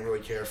did, I didn't really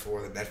care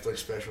for. The Netflix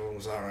special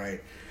was all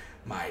right.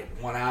 My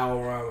 1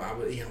 hour, I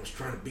was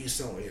trying to be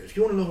someone. If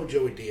you want to know who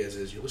Joey Diaz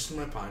is, you listen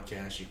to my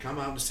podcast. You come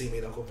out to see me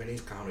at Uncle Vinny's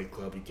Comedy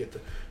Club.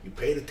 You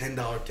pay the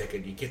 $10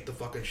 ticket. You get the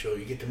fucking show.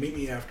 You get to meet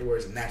me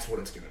afterwards, and that's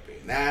what it's going to be.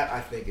 And that I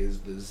think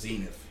is the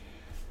zenith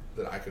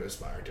that I could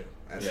aspire to.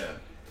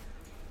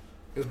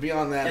 Because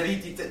beyond that, yeah,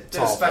 he did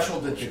a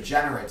special The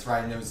Degenerates,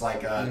 right? And it was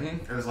like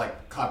it was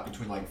like cut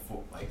between like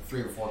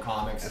 3 or 4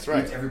 comics. That's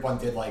right. Everyone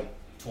did like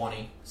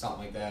 20,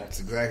 something like that. That's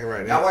exactly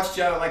right. Yeah. I watched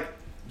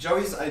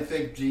Joey's. I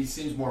think he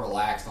seems more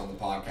relaxed on the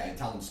podcast,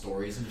 telling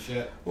stories and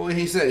shit. Well,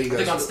 he said I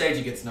think on stage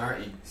he gets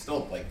nervous. He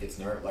still gets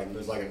nervous. Like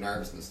there's like a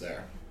nervousness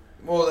there.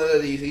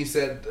 Well, he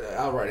said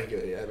outright.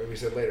 He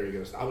said later. He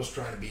goes, "I was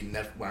trying to be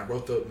when I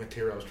wrote the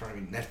material. I was trying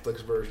to be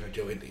Netflix version of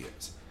Joey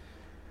Diaz."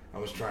 He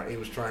was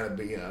trying to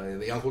be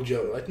the Uncle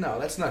Joey. Like, no,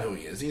 that's not who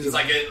he is. He's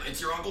like, it's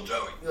your Uncle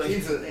Joey. Like,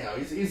 he's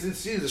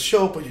a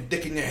show up with your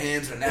dick in your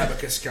hands and an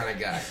abacus kind of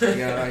guy.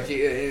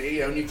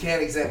 And you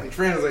can't exactly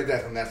translate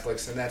that from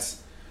Netflix, and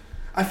that's.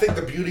 I think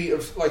the beauty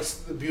of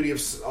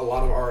a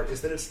lot of art is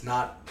that it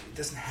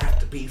doesn't have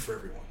to be for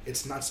everyone.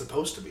 It's not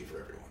supposed to be for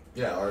everyone.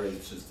 Yeah, art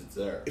it's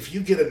there. If you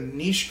get a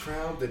niche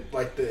crowd that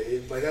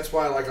that's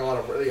why I like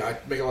I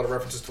make a lot of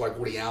references to like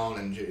Woody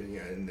Allen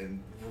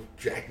and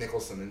Jack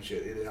Nicholson and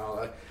shit.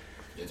 Yeah,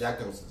 Jack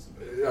Nicholson's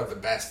the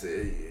best.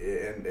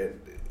 And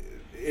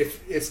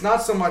if it's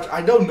not so much,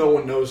 I know no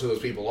one knows who those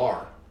people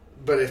are,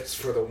 but it's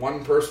for the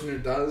one person who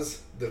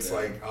does. That's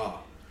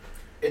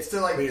it's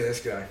to like look at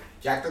this guy.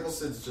 Jack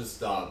Nicholson's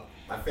just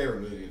my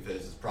favorite movie of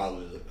his is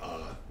probably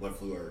One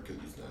Flew Over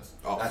Cuckoo's Nest.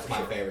 Oh, that's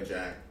my favorite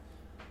Jack.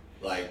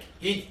 Like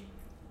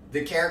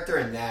the character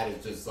in that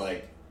is just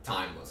like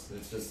timeless.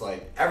 It's just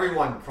like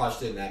everyone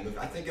crushed it in that movie.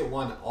 I think it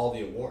won all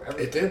the awards.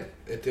 It did.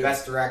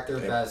 Best director,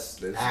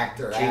 best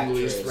actor, Gene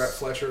Louise, actress. Brett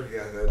Fletcher.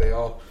 Yeah, they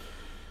all.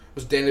 It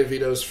was Danny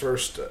DeVito's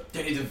first.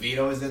 Danny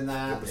DeVito is in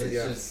that. It's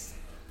just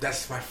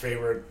that's my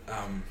favorite.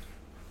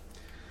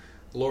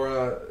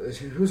 Laura,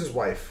 who's his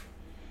wife?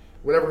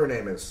 Whatever her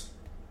name is,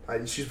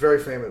 she's very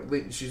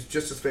famous. She's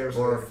just as famous.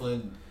 Laura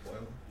Flynn.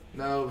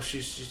 No,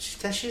 she's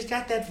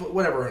got that.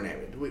 Whatever her name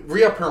is,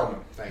 Rhea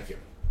Perlman. Thank you.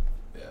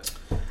 Yeah.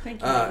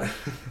 Thank you.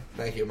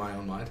 Thank you, my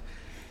own mind.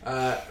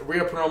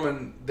 Rhea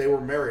Perlman. They were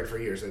married for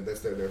years.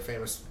 That's their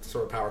famous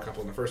sort of power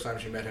couple. And the first time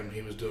she met him,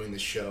 he was doing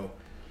this show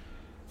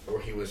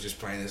where he was just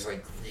playing this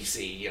like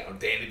greasy,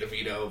 Danny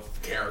DeVito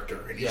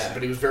character. And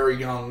but he was very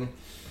young.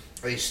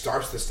 And he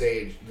starts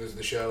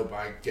the show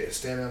by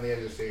standing on the edge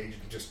of the stage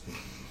and just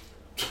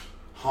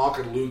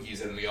honking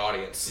loogies into the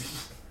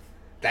audience.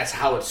 That's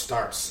how it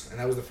starts. And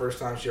that was the first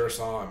time she ever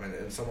saw him.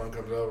 And someone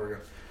comes over and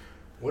goes,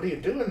 "What are you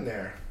doing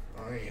there?"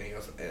 And he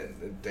goes,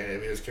 and Danny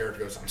DeVito's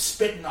character goes, "I'm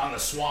spitting on the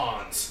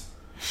swans."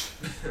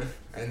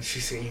 And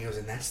he goes,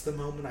 "And that's the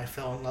moment I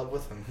fell in love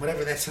with him.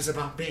 Whatever that says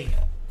about me."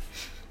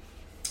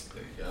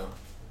 There you go.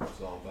 That's what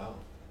it's all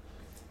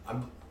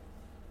about.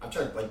 I'm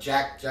trying like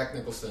Jack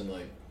Nicholson,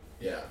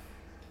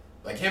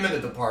 like him in The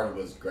Departed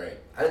was great.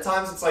 At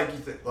times it's like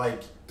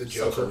the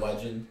Joker Joker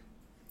legend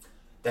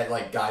that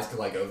like guys could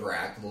like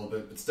overact a little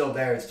bit, but still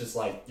there it's just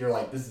like you're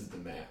like this is the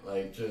man.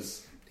 Like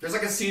just there's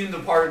like a scene in The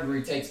Departed where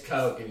he takes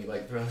coke and he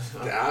like throws.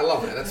 Yeah, I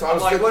love that. That's what I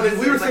was like. What is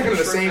we were like thinking of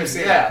the same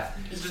scene. Yeah,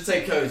 he just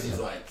take coke. He's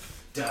like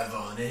dive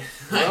on it.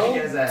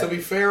 Well, to be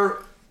fair,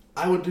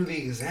 I would do the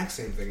exact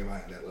same thing if I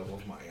had that level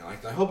of money.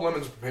 Like I hope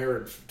Lemon's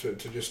prepared to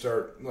just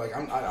start. Like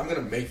I'm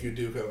gonna make you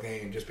do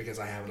cocaine just because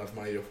I have enough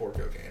money to afford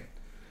cocaine.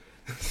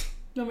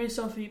 You want me to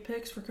sell feet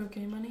pics for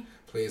cocaine money?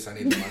 Please, I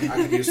need the money. I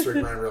could use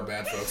 $3,000 real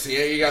bad, folks.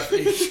 Yeah,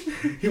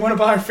 you want to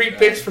buy feet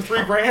pics for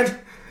 $3,000?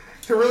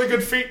 They're really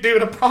good feet,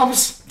 dude. I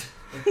promise.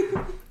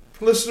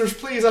 Listeners,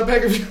 please, I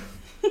beg of you.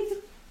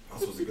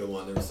 This was a good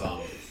one. There was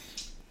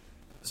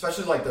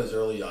especially like those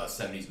early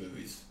 '70s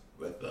movies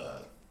with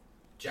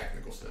Jack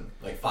Nicholson,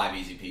 like 5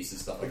 Easy Pieces,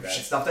 stuff like that.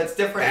 Stuff that's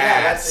different.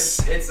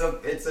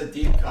 It's a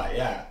deep cut.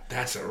 Yeah,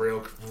 that's a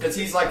real because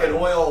he's like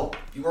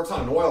he works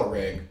on an oil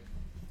rig.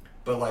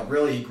 But like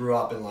really, he grew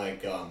up in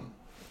like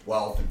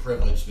wealth and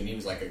privilege, and he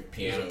was like a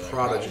piano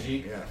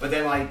prodigy. Yeah. But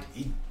then like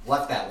he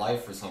left that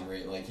life for some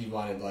reason. Like he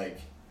wanted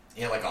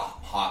he had like a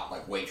hot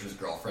like waitress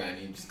girlfriend.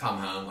 He'd just come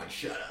home like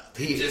shut up.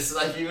 He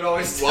would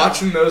always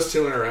watching those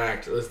two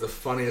interact was the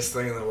funniest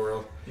thing in the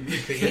world.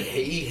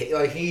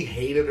 he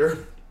hated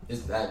her.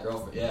 Is that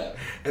girlfriend? Yeah.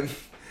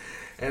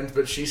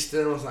 But she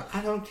still was like,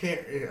 I don't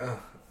care.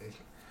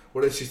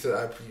 What did she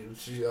say?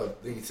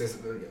 He says,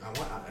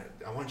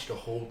 I want you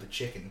to hold the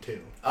chicken, too.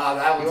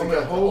 That was you want me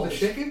to hold the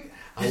chicken?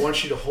 I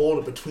want you to hold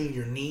it between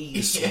your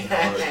knees,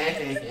 sweetheart.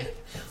 I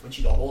want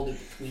you to hold it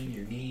between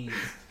your knees.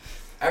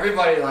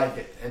 Everybody liked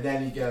it. And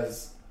then he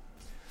goes,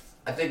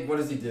 I think, what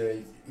does he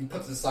do? He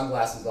puts his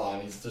sunglasses on.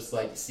 He's just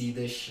like, see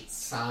this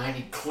sign?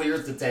 He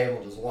clears the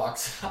table and just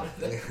walks out of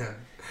there.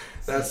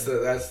 Yeah.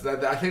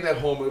 I think that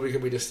whole movie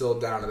could be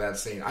distilled down to that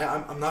scene.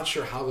 I'm not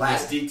sure how.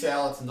 Last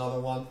Detail, it's another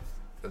one.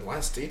 The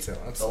Last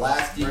Detail.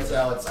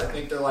 I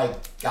think they're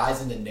like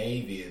guys in the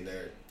Navy and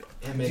they're.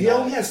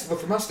 Yes,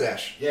 with the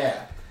mustache.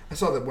 Yeah. I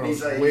saw that when I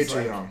was way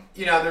too young.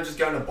 They're just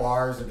going to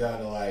bars or going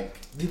to like.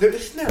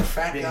 Isn't there a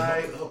fat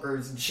guy?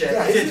 Hookers and shit.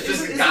 Yeah, it's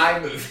just a guy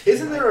movie.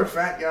 Isn't there a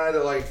fat guy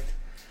that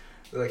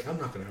they're like, I'm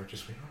not going to hurt you,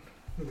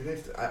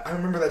 sweetheart. I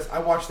remember that. I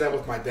watched that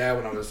with my dad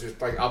when I was just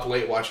like up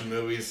late watching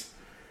movies.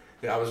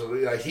 Yeah, I was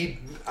like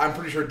I'm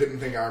pretty sure didn't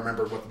think I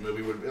remembered what the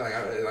movie would be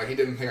like. He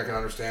didn't think I could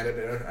understand it.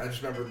 And I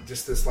just remember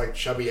just this like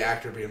chubby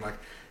actor being like,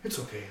 "It's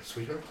okay,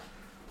 sweetheart.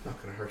 I'm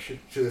not gonna hurt you."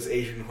 To this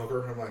Asian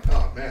hooker, I'm like,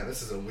 "Oh man,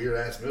 this is a weird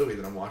ass movie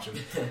that I'm watching."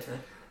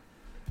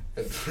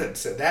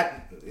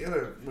 The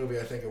other movie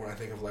I think of when I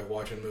think of like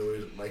watching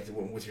movies like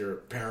with your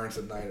parents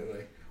at night,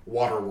 like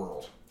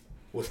Waterworld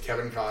with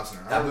Kevin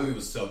Costner. That movie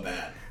was so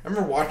bad. I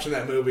remember watching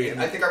that movie, and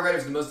I think I read it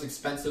was the most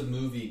expensive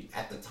movie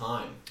at the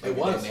time. It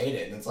was. They made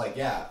it, and it's like,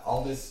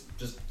 all this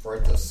just for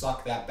it to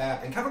suck that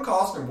bad. And Kevin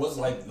Costner was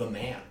like the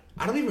man.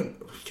 Kevin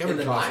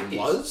Costner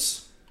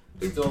was.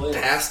 Still is.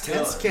 Past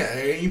tense,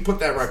 you put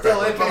that right Still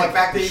back. is, but like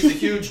back then he's a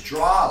huge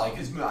draw. Like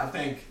I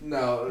think.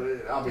 No,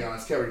 I'll be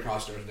honest. Kevin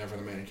Costner was never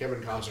the man.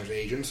 Kevin Costner's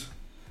agent.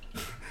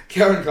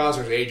 Kevin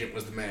Costner's agent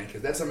was the man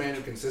because that's a man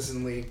who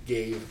consistently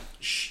gave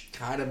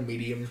kind of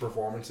medium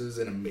performances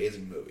in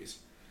amazing movies.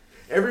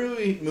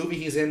 Every movie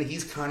he's in,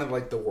 he's kind of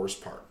like the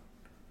worst part.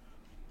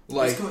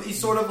 Like he's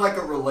sort of like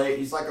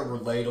he's like a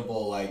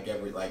relatable like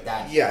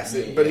that. Yes,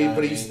 me, but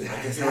he's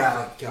like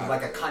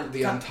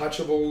the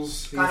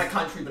Untouchables, kind of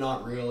country, but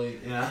not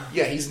really. Yeah.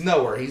 Yeah, he's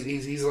nowhere.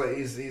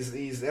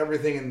 He's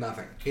everything and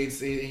nothing.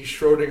 He's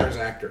Schrodinger's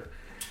actor.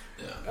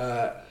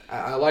 Yeah.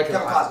 I like him.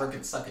 Kevin Costner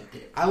can suck a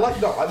dick. I like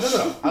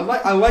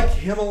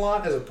him a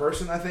lot as a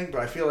person. I think,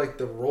 but I feel like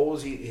the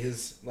roles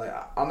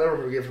I'll never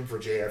forgive him for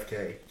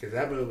JFK because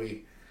that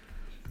movie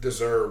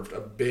deserved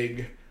a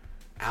big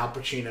Al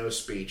Pacino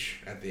speech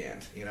at the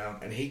end,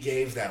 and he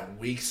gave that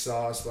weak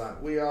sauce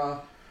like we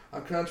are a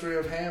country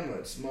of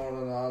Hamlets more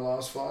than our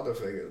lost father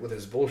figure with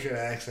his bullshit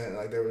accent.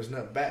 Like there was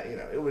no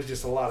it was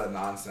just a lot of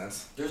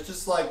nonsense. There's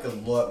just like a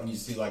look when you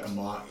see like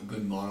a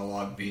good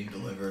monologue being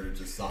delivered or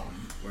just something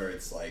where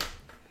it's like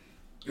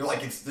you're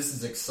like this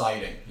is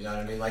exciting. You know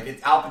what I mean? Like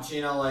it's Al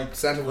Pacino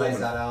lays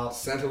that out.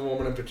 Scent of a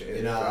Woman and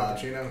Pacino. Al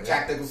Pacino.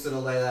 Jack Nicholson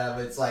will lay that out.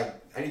 But it's like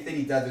anything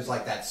he does, there's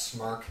like that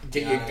smirk.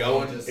 Get you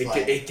going.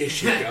 It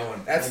gets you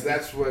going.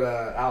 That's what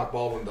Alec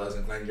Baldwin does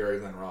in Glengarry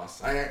Glen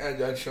Ross.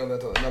 I showed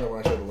that to another one.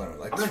 I showed the limit.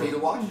 Like I'm gonna need to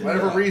watch it.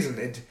 Whatever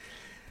reason,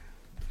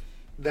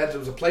 that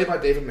was a play by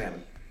David Mamet.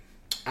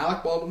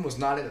 Alec Baldwin was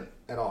not in it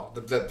at all.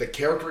 The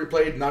character he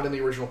played not in the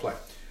original play.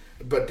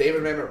 But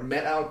David Mamet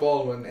met Alec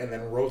Baldwin and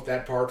then wrote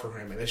that part for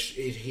him. And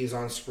he's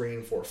on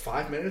screen for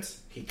 5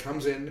 minutes. He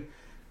comes in,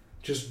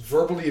 just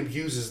verbally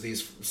abuses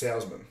these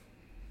salesmen,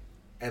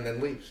 and then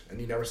leaves. And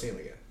you never see him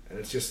again. And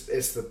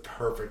it's the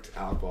perfect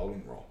Alec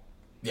Baldwin role.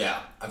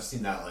 Yeah, I've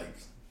seen that like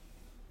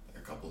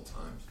a couple of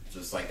times.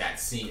 Just like that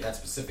scene, that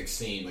specific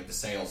scene, like the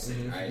sales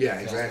scene, right? Yeah,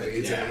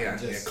 exactly.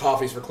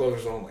 Coffees for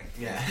closers only.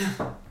 Yeah.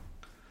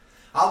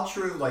 How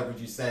true, would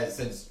you say,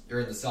 since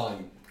you're in the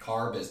selling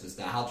car business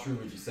now, how true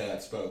would you say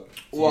that spoke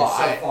to you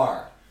so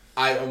far?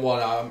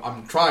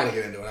 I'm trying to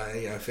get into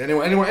it. If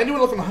anyone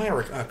looking to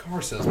hire a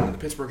car salesman in the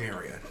Pittsburgh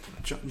area,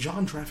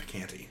 John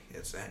Trafficante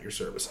is at your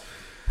service.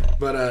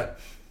 But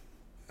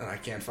and I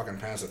can't fucking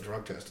pass a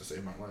drug test to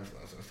save my life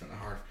though, so it's kind of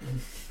hard.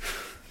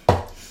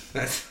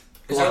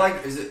 Do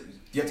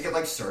you have to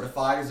get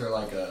certified? Is there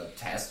a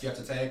test you have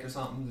to take or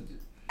something?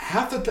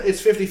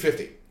 It's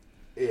 50-50.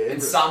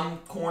 In some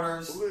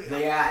corners,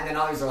 yeah, and then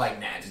others are like,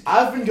 nah.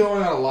 I've been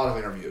going on a lot of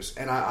interviews,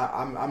 and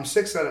I'm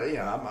 6 out of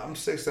I'm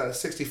 6 out of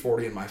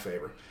 60-40 in my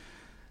favor,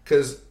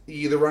 because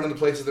you either run into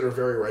places that are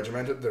very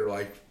regimented. They're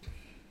like,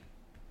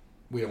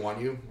 we don't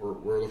want you.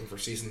 We're looking for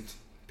seasoned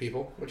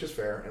people, which is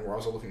fair, and we're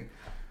also looking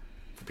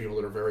for people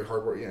that are very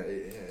hardworking.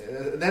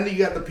 Then you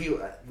got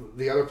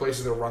the other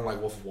places that run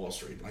like Wolf of Wall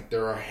Street. Like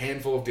there are a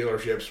handful of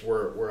dealerships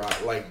where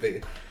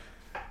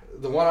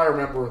the one I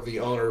remember,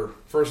 the owner,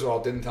 first of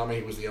all, didn't tell me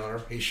he was the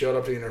owner. He showed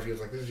up to the interview. He was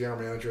like, this is the general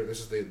manager.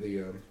 This is the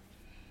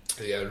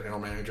other general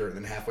manager. And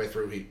then halfway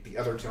through, the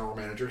other general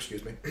manager,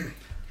 excuse me.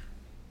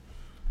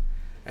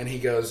 And he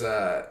goes,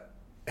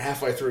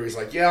 halfway through, he's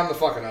like, yeah, I'm the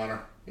fucking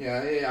owner.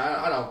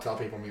 Yeah, I don't tell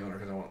people I'm the owner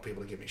because I want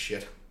people to give me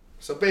shit.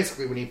 So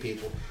basically, we need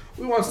people.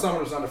 We want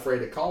someone who's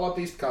unafraid to call up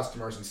these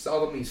customers and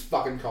sell them these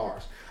fucking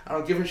cars. I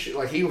don't give a shit.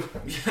 Like he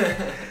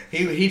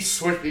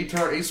switched the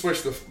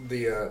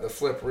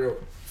flip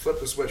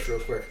the switch real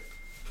quick,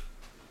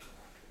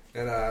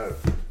 and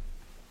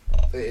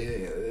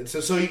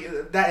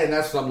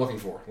that's what I'm looking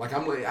for. Like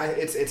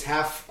it's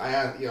half. I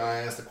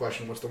asked the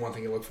question, what's the one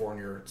thing you look for in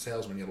your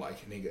salesman you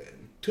like?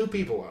 And 2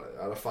 people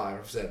out of 5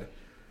 have said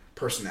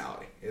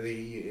personality.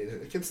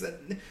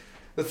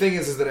 The thing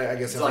is that I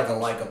guess it's like a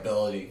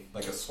likability,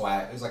 like a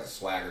swag. There's like a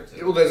swagger to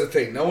it. Well, there's a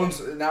thing.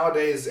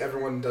 Nowadays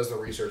everyone does the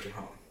research at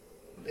home.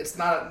 It's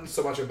not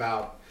so much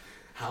about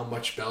how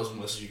much bells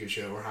and whistles you can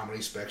show or how many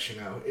specs you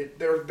know.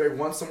 They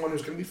want someone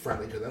who's going to be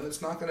friendly to them.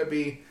 It's not going to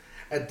be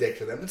a dick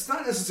to them. It's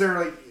not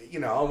necessarily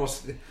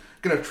almost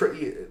going to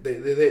trick you.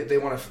 They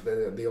want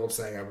the old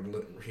saying I've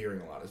been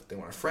hearing a lot is they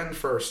want a friend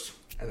first,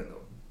 and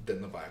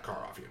then they'll buy a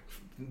car off you.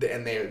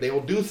 And they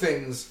will do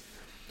things.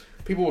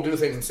 People will do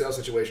things in sales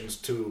situations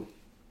to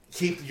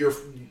keep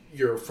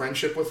your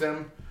friendship with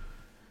them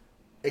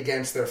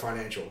against their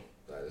financial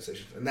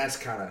decisions, and that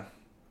kind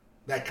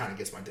of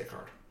gets my dick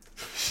hard.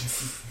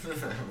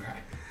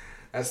 Right.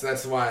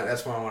 That's why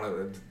I want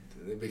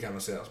to become a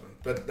salesman.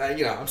 But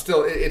I'm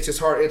still. It's just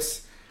hard.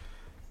 It's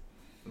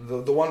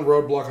the one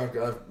roadblock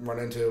I've run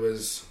into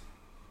is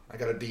I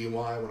got a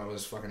DUI when I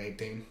was fucking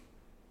 18,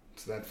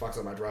 so that fucks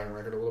up my driving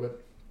record a little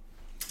bit.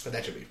 But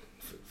that should be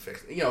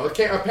fixed.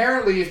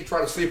 Apparently, if you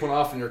try to sleep one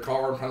off in your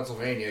car in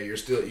Pennsylvania, you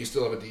still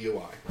have a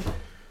DUI.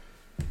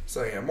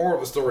 So yeah, moral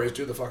of the story is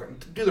do the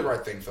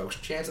right thing, folks.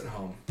 Chance at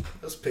home.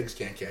 Those pigs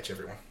can't catch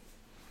everyone.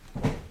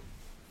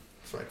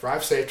 Like,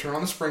 drive safe, turn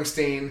on the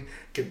Springsteen,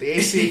 get the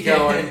AC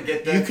going.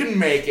 Get You can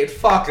make it.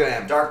 Fuck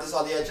them. Darkness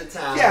on the edge of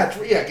town. Yeah,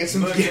 get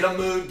a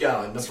mood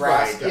going. That's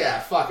Nebraska. right. Yeah,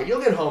 fuck it.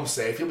 You'll get home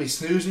safe. You'll be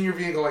snoozing your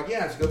vehicle like,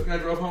 yeah, it's a good thing I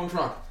drove home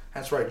drunk.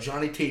 That's right.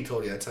 Johnny T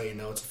told you. That's how you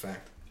know it's a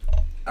fact.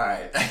 All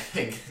right, I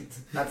think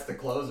that's the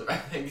closer. I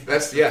think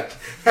That's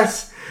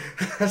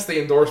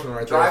the endorsement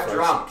right drive there.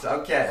 drunk.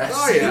 Okay.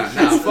 Oh yeah,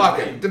 no, fuck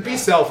it. To be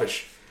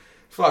selfish.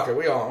 Fuck it.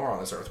 We're on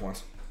this earth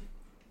once.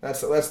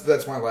 That's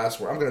my last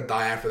word. I'm gonna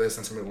die after this.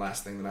 That's gonna be the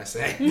last thing that I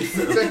say.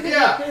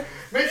 Yeah,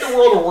 make the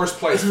world a worse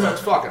place,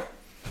 folks. Fuck it.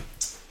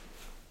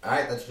 All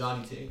right, that's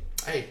Johnny T.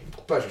 Hey,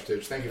 pleasure,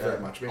 Stooge. Thank you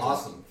very much.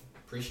 Awesome,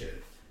 appreciate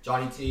it.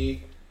 Johnny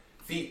T.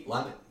 Feet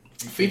Lemon.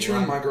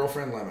 Featuring my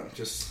girlfriend Lemon,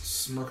 just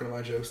smirking at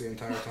my jokes the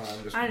entire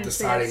time, just I didn't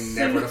deciding say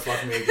never to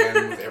fuck me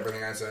again with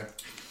everything I say.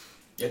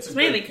 Get some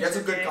mainly good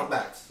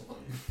comebacks.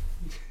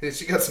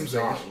 She got some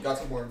zingers. You got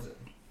some worms in.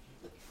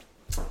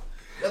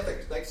 Yeah,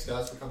 thanks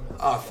guys for coming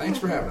out. Thanks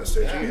for having us,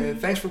 Stooge. Yeah.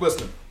 Thanks for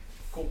listening.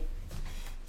 Cool.